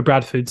done for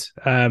Bradford,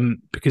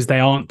 because they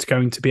aren't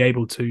going to be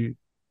able to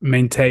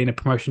maintain a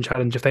promotion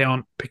challenge if they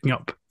aren't picking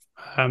up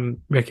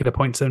regular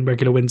points and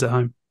regular wins at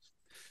home.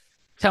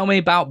 Tell me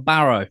about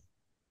Barrow.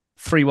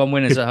 3-1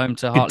 winners at home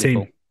to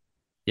Hartlepool.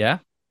 Yeah?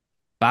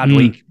 Bad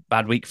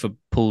week for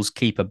Pool's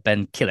keeper,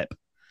 Ben Killip,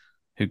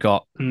 who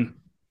got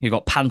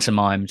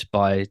pantomimed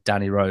by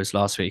Danny Rose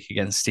last week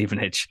against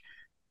Stevenage.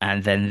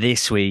 And then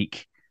this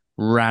week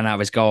ran out of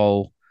his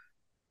goal,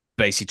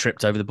 basically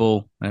tripped over the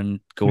ball, and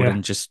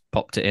Gordon just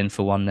popped it in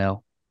for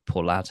 1-0.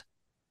 Poor lad.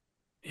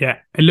 Yeah,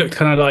 it looked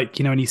kind of like,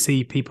 when you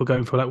see people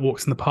going for like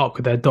walks in the park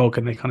with their dog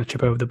and they kind of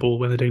trip over the ball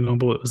when they're doing long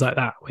ball. It was like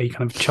that, where he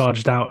kind of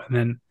charged out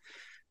and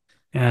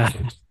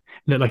then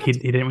looked like he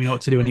didn't really know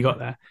what to do when he got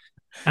there.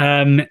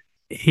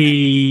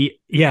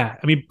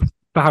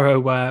 Barrow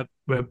were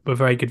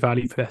very good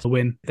value for their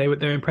win.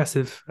 They're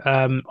impressive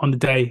on the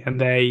day,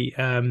 and they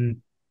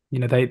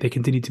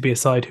continue to be a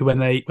side who when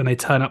they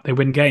turn up, they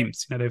win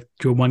games. They've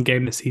drawn one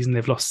game this season,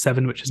 they've lost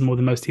 7, which is more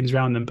than most teams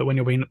around them. But when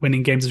you're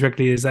winning games as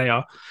regularly as they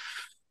are,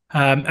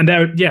 and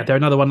they're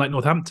another one like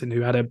Northampton, who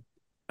had a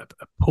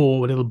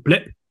poor little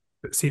blip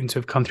that seemed to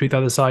have come through the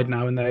other side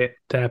now, and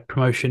their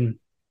promotion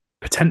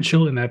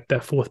potential in their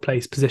 4th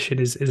place position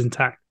is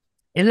intact.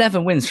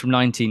 11 wins from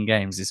 19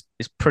 games is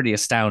pretty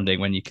astounding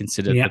when you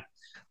consider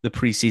the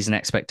preseason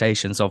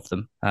expectations of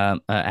them.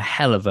 A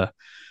hell of a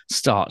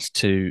start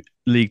to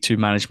League Two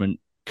management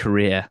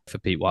career for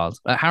Pete Wild.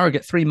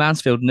 Harrogate 3,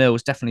 Mansfield 0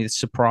 was definitely the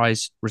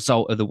surprise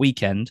result of the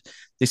weekend.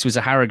 This was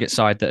a Harrogate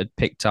side that had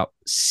picked up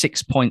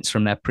 6 points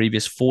from their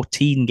previous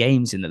 14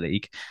 games in the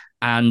league,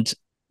 and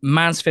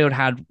Mansfield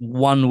had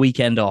one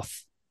weekend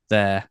off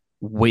their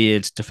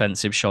weird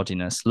defensive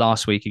shoddiness.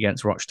 Last week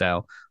against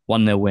Rochdale,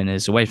 1-0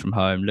 winners away from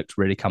home, looked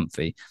really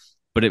comfy,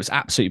 but it was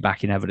absolutely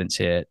back in evidence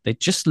here. They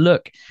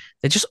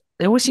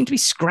always seem to be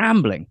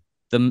scrambling,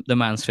 the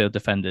Mansfield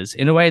defenders,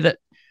 in a way that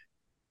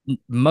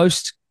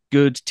most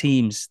good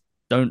teams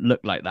don't look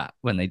like that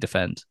when they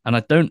defend. And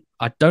I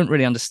don't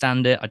really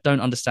understand it. I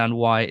don't understand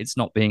why it's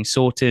not being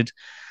sorted.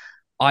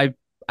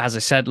 As I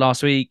said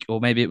last week, or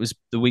maybe it was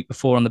the week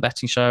before on the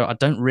betting show, I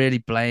don't really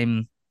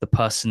blame the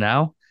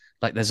personnel.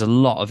 Like, there's a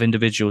lot of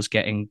individuals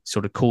getting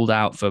sort of called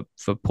out for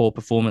poor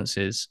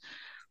performances.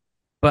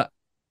 But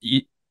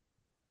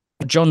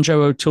John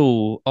Joe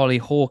O'Toole, Ollie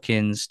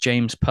Hawkins,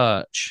 James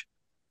Perch,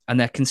 and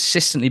they're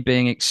consistently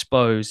being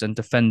exposed and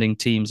defending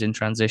teams in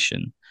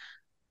transition.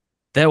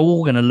 They're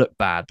all going to look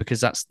bad because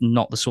that's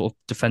not the sort of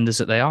defenders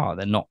that they are.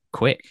 They're not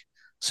quick.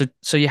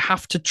 So you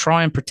have to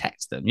try and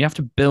protect them. You have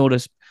to build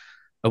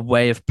a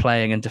way of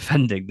playing and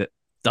defending that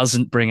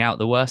doesn't bring out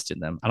the worst in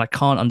them. And I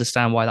can't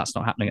understand why that's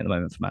not happening at the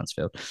moment for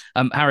Mansfield.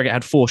 Harrogate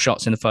had 4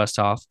 shots in the first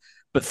half,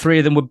 but 3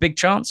 of them were big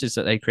chances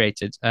that they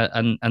created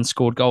and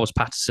scored goals.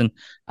 Patterson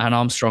and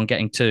Armstrong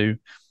getting 2.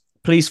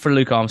 Pleased for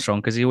Luke Armstrong,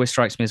 because he always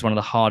strikes me as one of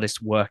the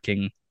hardest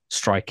working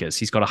strikers.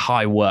 He's got a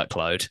high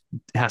workload,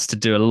 has to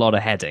do a lot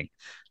of heading.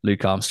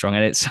 Luke Armstrong,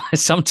 and it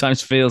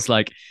sometimes feels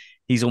like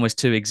he's almost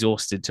too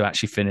exhausted to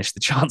actually finish the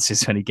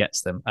chances when he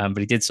gets them. But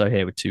he did so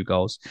here with 2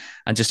 goals,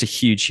 and just a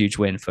huge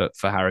win for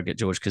Harrogate,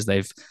 George, because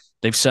they've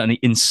certainly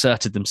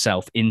inserted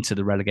themselves into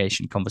the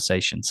relegation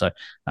conversation. So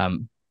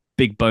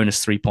big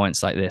bonus 3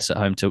 points like this at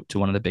home to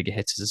one of the bigger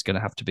hitters is going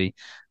to have to be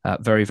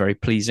very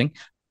pleasing.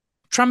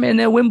 Tranmere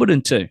near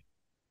Wimbledon too.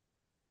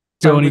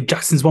 Johnny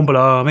Jackson's Womble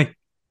Army.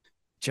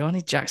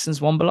 Johnny Jackson's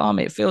Womble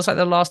Army. It feels like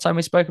the last time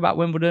we spoke about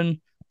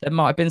Wimbledon, there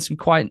might have been some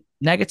quite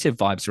negative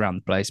vibes around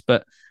the place,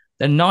 but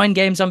they're 9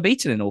 games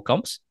unbeaten in all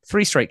comps,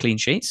 3 straight clean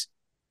sheets,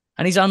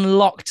 and he's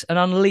unlocked and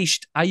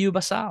unleashed Ayoub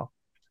Assal.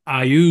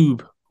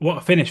 Ayoub, what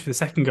a finish for the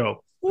second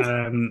goal!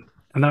 And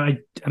I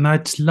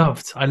just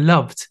loved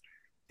that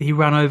he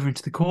ran over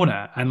into the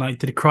corner and like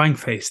did a crying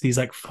face. These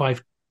like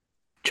 5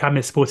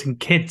 Tranmere Sporting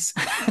kids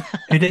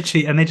who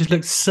literally, and they just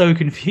looked so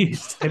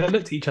confused. They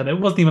looked at each other. It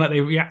wasn't even like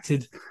they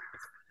reacted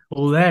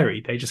all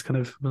airy. They just kind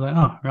of were like,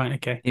 "Oh, right,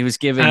 okay." He was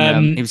giving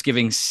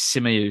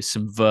Simeou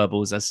some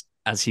verbals as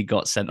he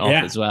got sent off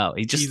as well.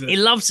 He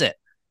loves it.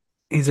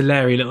 He's a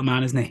Larry little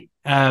man, isn't he?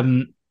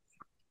 God,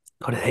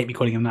 I hate me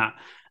calling him that.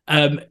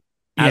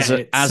 As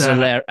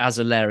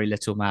a Larry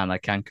little man, I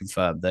can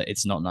confirm that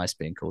it's not nice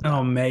being called that.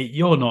 Oh, mate,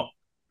 you're not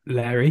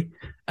Larry.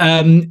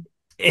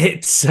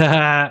 It's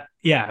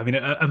I mean,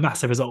 a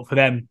massive result for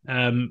them.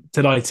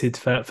 Delighted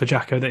for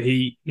Jacko that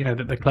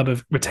that the club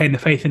have retained the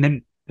faith in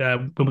him.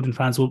 Wimbledon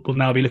fans will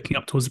now be looking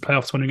up towards the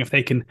playoffs, wondering if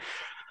they can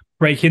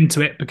break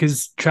into it,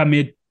 because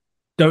Tranmere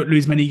don't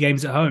lose many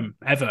games at home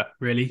ever,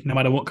 really, no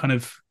matter what kind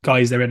of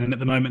guys they're in. And at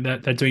the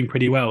moment, they're doing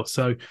pretty well.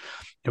 So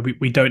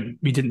we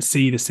didn't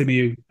see the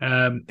Simeou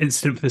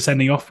incident for the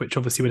sending off, which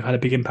obviously would have had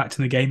a big impact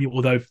in the game,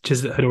 although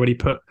Chislett had already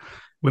put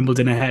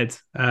Wimbledon ahead.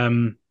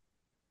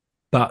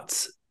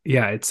 But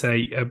yeah, it's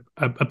a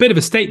bit of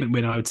a statement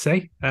win, I would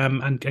say,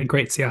 and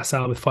great to see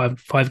Assal with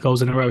five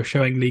goals in a row,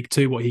 showing League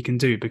Two what he can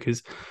do,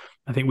 because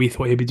I think we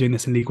thought he'd be doing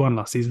this in League One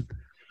last season.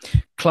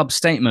 Club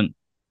statement: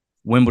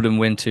 Wimbledon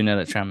win 2-0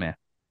 at Tranmere.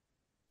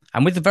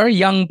 And with a very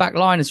young back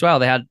line as well.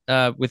 They had,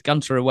 with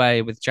Gunter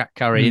away, with Jack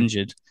Curry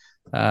injured,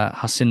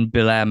 Hassan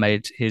Bilair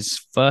made his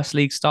first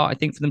league start, I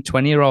think, for them,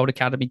 20-year-old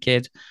academy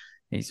kid.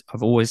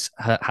 I've always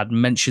had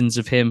mentions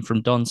of him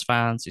from Don's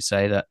fans who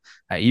say that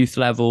at youth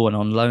level and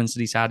on loans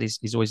that he's had,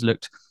 he's always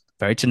looked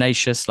very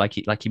tenacious, like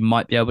he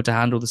might be able to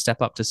handle the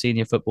step up to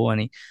senior football, and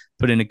he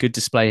put in a good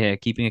display here,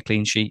 keeping a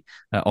clean sheet.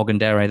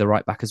 Ogundere, the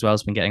right back as well,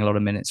 has been getting a lot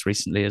of minutes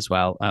recently as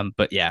well.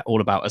 But yeah, all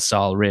about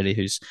Assal, really,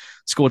 who's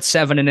scored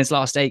 7 in his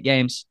last 8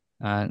 games.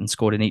 And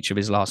scored in each of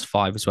his last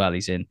 5 as well.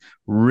 He's in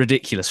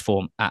ridiculous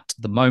form at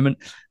the moment.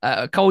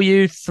 Cole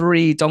U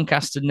 3,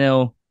 Doncaster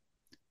 0.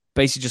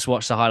 Basically just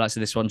watched the highlights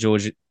of this one,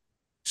 George,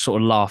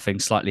 sort of laughing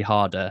slightly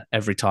harder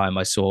every time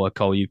I saw a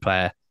Cole U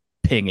player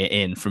ping it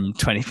in from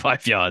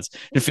 25 yards.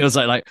 It feels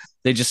like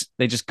they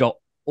just got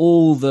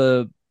all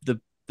the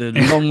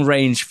long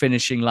range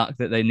finishing luck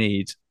that they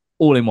need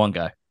all in one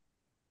go.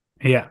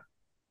 Yeah.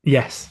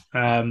 Yes.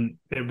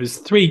 It was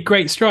 3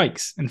 great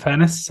strikes, in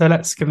fairness, so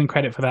let's give them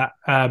credit for that.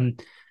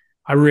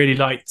 I really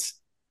liked,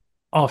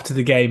 after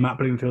the game, Matt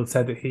Bloomfield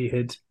said that he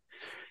had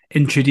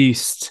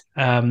introduced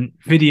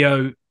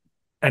video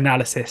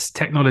analysis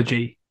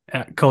technology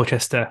at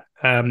Colchester,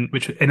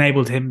 which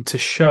enabled him to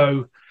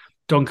show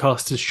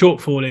Doncaster's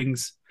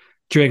shortfallings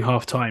during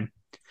half-time.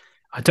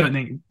 I don't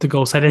think the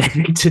goal had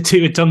anything to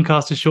do with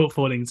Doncaster's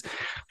shortfallings,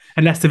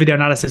 unless the video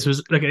analysis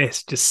was, look at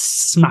this,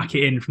 just smack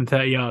it in from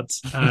 30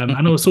 yards.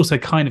 And it was also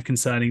kind of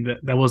concerning that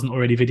there wasn't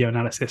already video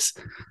analysis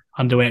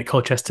underway at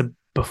Colchester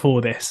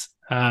before this.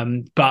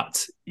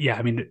 But yeah,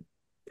 I mean,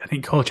 I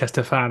think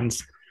Colchester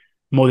fans,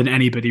 more than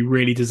anybody,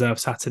 really deserve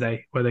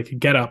Saturday, where they could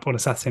get up on a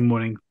Saturday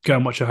morning, go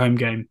and watch a home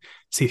game,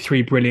 see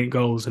 3 brilliant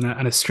goals and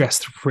a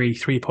stress-free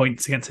 3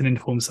 points against an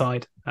informed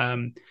side.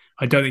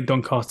 I don't think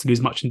Doncaster lose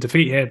much in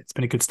defeat here. It's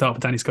been a good start for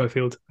Danny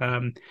Schofield.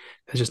 There's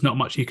just not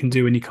much you can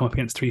do when you come up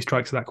against 3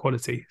 strikes of that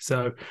quality.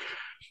 So,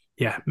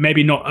 yeah,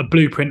 maybe not a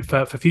blueprint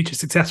for future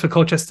success for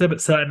Colchester,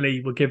 but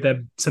certainly will give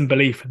them some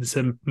belief and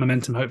some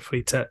momentum,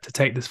 hopefully, to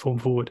take this form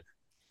forward.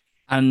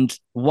 And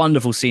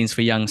wonderful scenes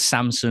for young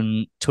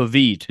Samson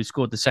Tovid, who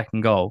scored the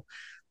second goal.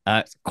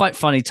 Quite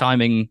funny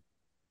timing,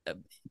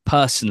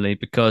 personally,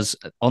 because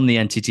on the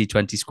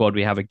NTT20 squad,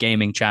 we have a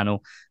gaming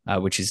channel,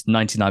 which is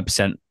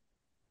 99%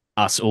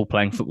 us all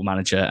playing Football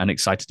Manager and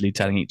excitedly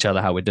telling each other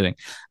how we're doing.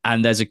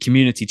 And there's a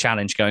community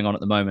challenge going on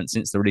at the moment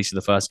since the release of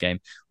the first game,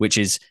 which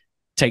is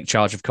take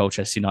charge of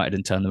Colchester United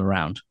and turn them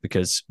around,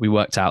 because we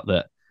worked out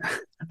that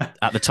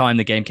at the time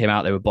the game came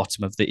out, they were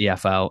bottom of the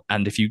EFL.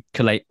 And if you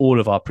collate all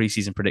of our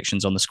preseason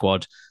predictions on the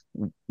squad,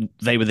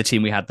 they were the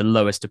team we had the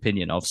lowest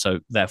opinion of. So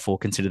therefore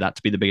consider that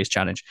to be the biggest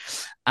challenge.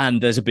 And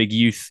there's a big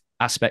youth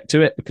aspect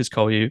to it, because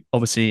Cole,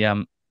 obviously,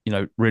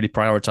 really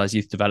prioritize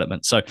youth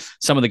development. So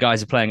some of the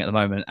guys are playing at the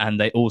moment, and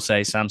they all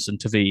say Samson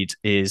Tavid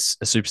is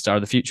a superstar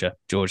of the future,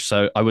 George.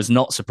 So I was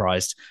not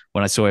surprised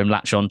when I saw him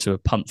latch on to a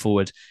punt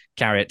forward,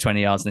 carry it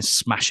 20 yards and then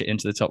smash it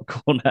into the top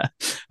corner.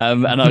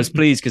 And I was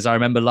pleased, because I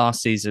remember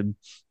last season,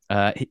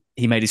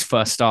 he made his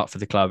first start for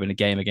the club in a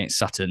game against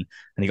Sutton,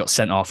 and he got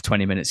sent off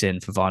 20 minutes in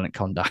for violent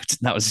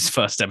conduct. That was his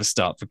first ever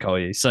start for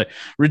Collier. So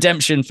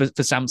redemption for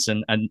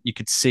Samson, and you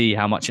could see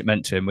how much it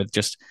meant to him with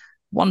just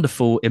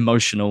wonderful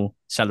emotional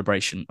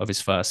celebration of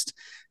his first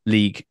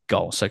league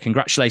goal. So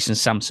congratulations,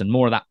 Samson.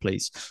 More of that,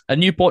 please.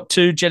 Newport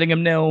 2,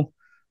 Gillingham 0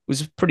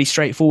 was a pretty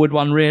straightforward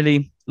one,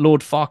 really.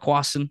 Lord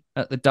Farquharson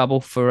at the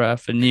double for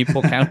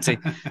Newport County.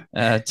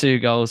 2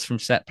 goals from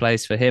set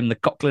plays for him. The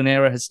Coughlin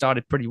era has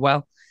started pretty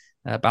well,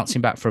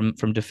 bouncing back from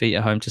defeat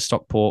at home to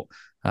Stockport,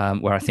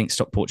 where I think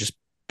Stockport just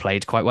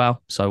played quite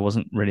well. So I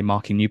wasn't really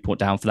marking Newport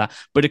down for that.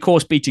 But of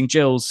course, beating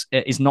Gills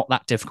is not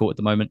that difficult at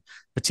the moment,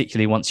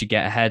 particularly once you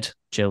get ahead.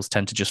 Gills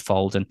tend to just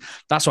fold. And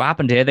that's what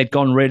happened here. They'd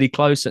gone really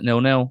close at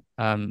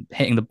 0-0,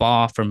 hitting the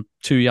bar from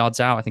 2 yards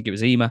out. I think it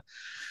was Ema.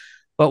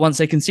 But once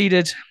they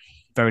conceded,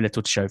 very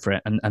little to show for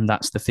it. And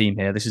that's the theme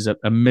here. This is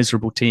a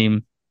miserable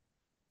team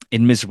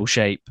in miserable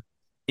shape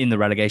in the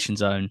relegation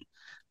zone.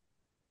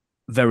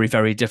 Very,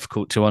 very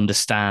difficult to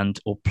understand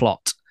or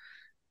plot.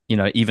 You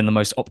know, even the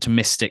most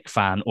optimistic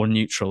fan or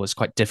neutral is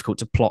quite difficult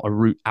to plot a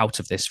route out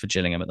of this for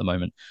Gillingham at the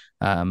moment.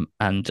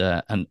 And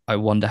I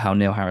wonder how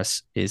Neil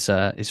Harris is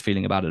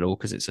feeling about it all,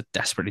 because it's a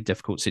desperately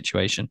difficult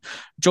situation.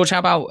 George, how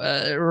about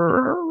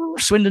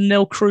Swindon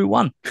 0, Crewe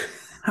 1?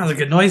 That was a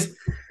good noise.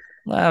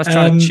 I was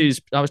trying to choose.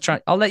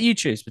 I'll let you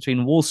choose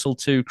between Walsall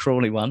 2,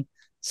 Crawley 1,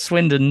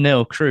 Swindon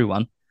 0, Crewe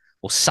 1,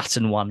 or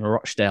Sutton 1,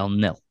 Rochdale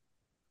 0.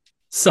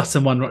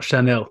 Sutton 1,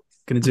 Rochdale 0.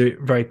 Going to do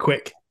it very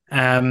quick.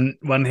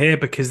 One here,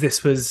 because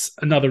this was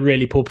another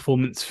really poor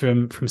performance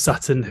from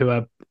Sutton, who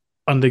are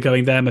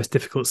undergoing their most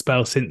difficult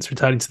spell since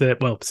returning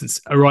to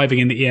since arriving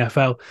in the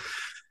EFL.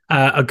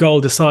 A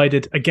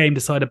game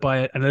decided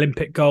by an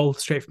Olympic goal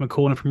straight from a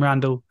corner from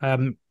Randall.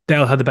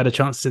 Dale had the better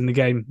chances in the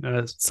game.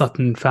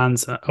 Sutton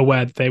fans are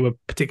aware that they were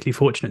particularly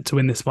fortunate to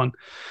win this one.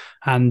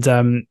 And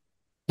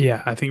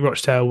I think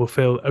Rochdale will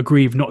feel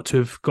aggrieved not to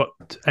have got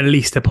at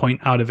least a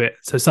point out of it.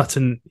 So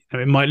Sutton,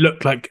 it might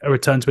look like a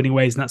return to winning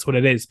ways, and that's what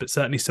it is, but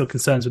certainly still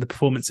concerns with the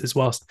performances,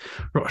 whilst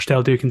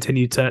Rochdale do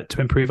continue to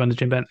improve under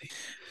Jim Bentley.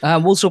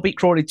 Walsall beat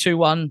Crawley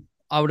 2-1.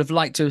 I would have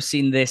liked to have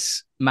seen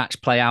this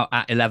match play out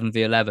at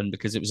 11v11,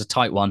 because it was a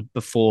tight one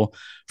before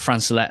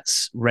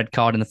Francelet's red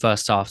card in the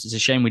first half. It's a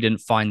shame we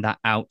didn't find that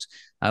out.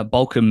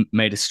 Balcombe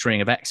made a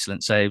string of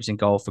excellent saves in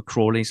goal for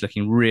Crawley. He's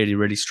looking really,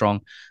 really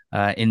strong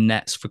in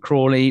nets for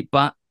Crawley,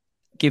 but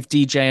give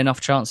DJ enough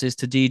chances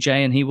to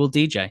DJ and he will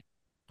DJ.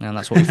 And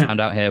that's what we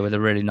found out here with a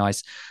really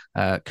nice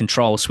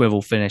control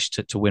swivel finish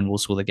to win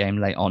Walsall the game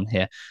late on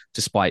here,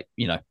 despite,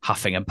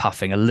 huffing and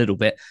puffing a little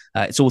bit.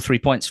 It's all 3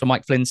 points for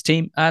Mike Flynn's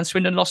team, and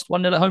Swindon lost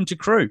 1-0 at home to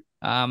Crewe.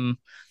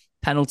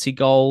 Penalty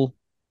goal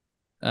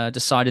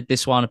decided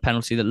this one, a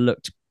penalty that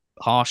looked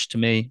harsh to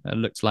me. It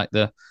looked like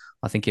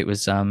I think it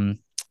was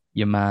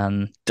your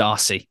man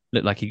Darcy.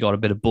 Looked like he got a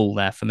bit of ball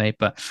there for me,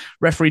 but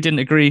referee didn't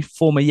agree.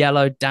 Former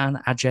yellow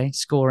Dan Ajay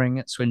scoring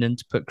at Swindon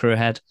to put Crewe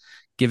ahead,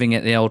 giving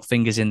it the old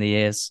fingers in the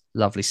ears.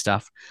 Lovely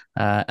stuff.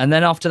 And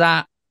then after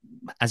that,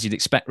 as you'd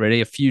expect,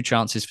 really, a few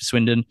chances for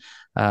Swindon,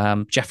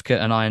 Jeffcott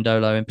and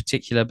Iandolo in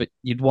particular, but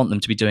you'd want them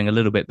to be doing a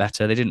little bit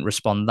better. They didn't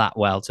respond that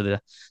well to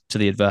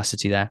the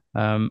adversity there.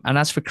 And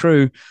as for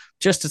Crewe,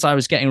 just as I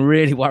was getting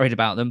really worried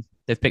about them,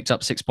 they've picked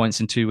up 6 points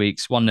in 2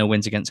 weeks, 1-0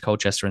 wins against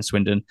Colchester and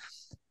Swindon.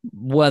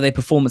 Were they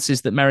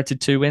performances that merited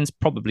 2 wins?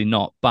 Probably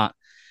not. But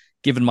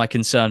given my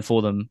concern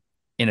for them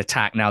in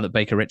attack now that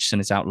Baker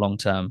Richardson is out long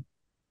term,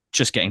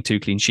 just getting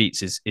 2 clean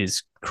sheets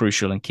is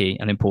crucial and key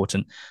and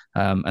important.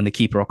 And the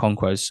keeper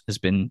Okonkwo has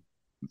been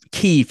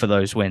key for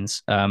those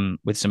wins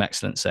with some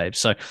excellent saves.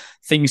 So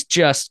things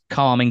just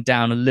calming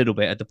down a little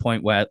bit at the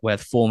point where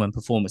form and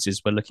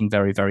performances were looking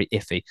very, very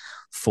iffy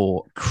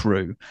for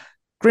Crewe.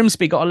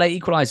 Grimsby got a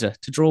late equaliser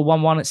to draw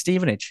 1-1 at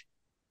Stevenage.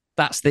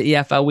 That's the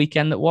EFL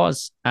weekend that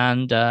was,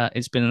 and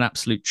it's been an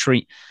absolute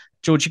treat.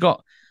 George, you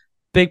got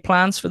big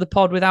plans for the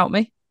pod without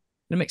me?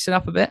 Gonna mix it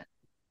up a bit?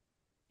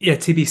 Yeah,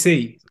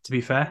 TBC, to be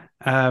fair.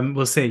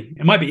 We'll see.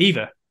 It might be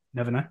Eva.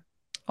 Never know.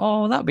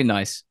 Oh, that'd be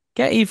nice.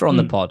 Get Eva on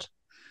the pod.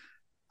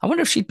 I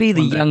wonder if she'd be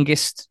the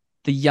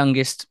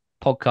youngest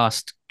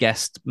podcast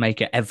guest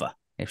maker ever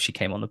if she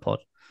came on the pod.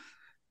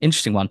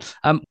 Interesting one.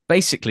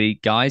 Basically,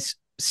 guys,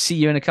 see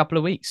you in a couple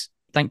of weeks.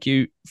 Thank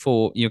you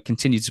for your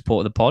continued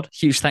support of the pod.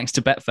 Huge thanks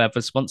to Betfair for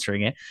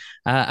sponsoring it.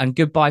 And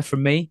goodbye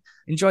from me.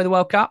 Enjoy the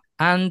World Cup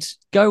and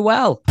go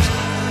well.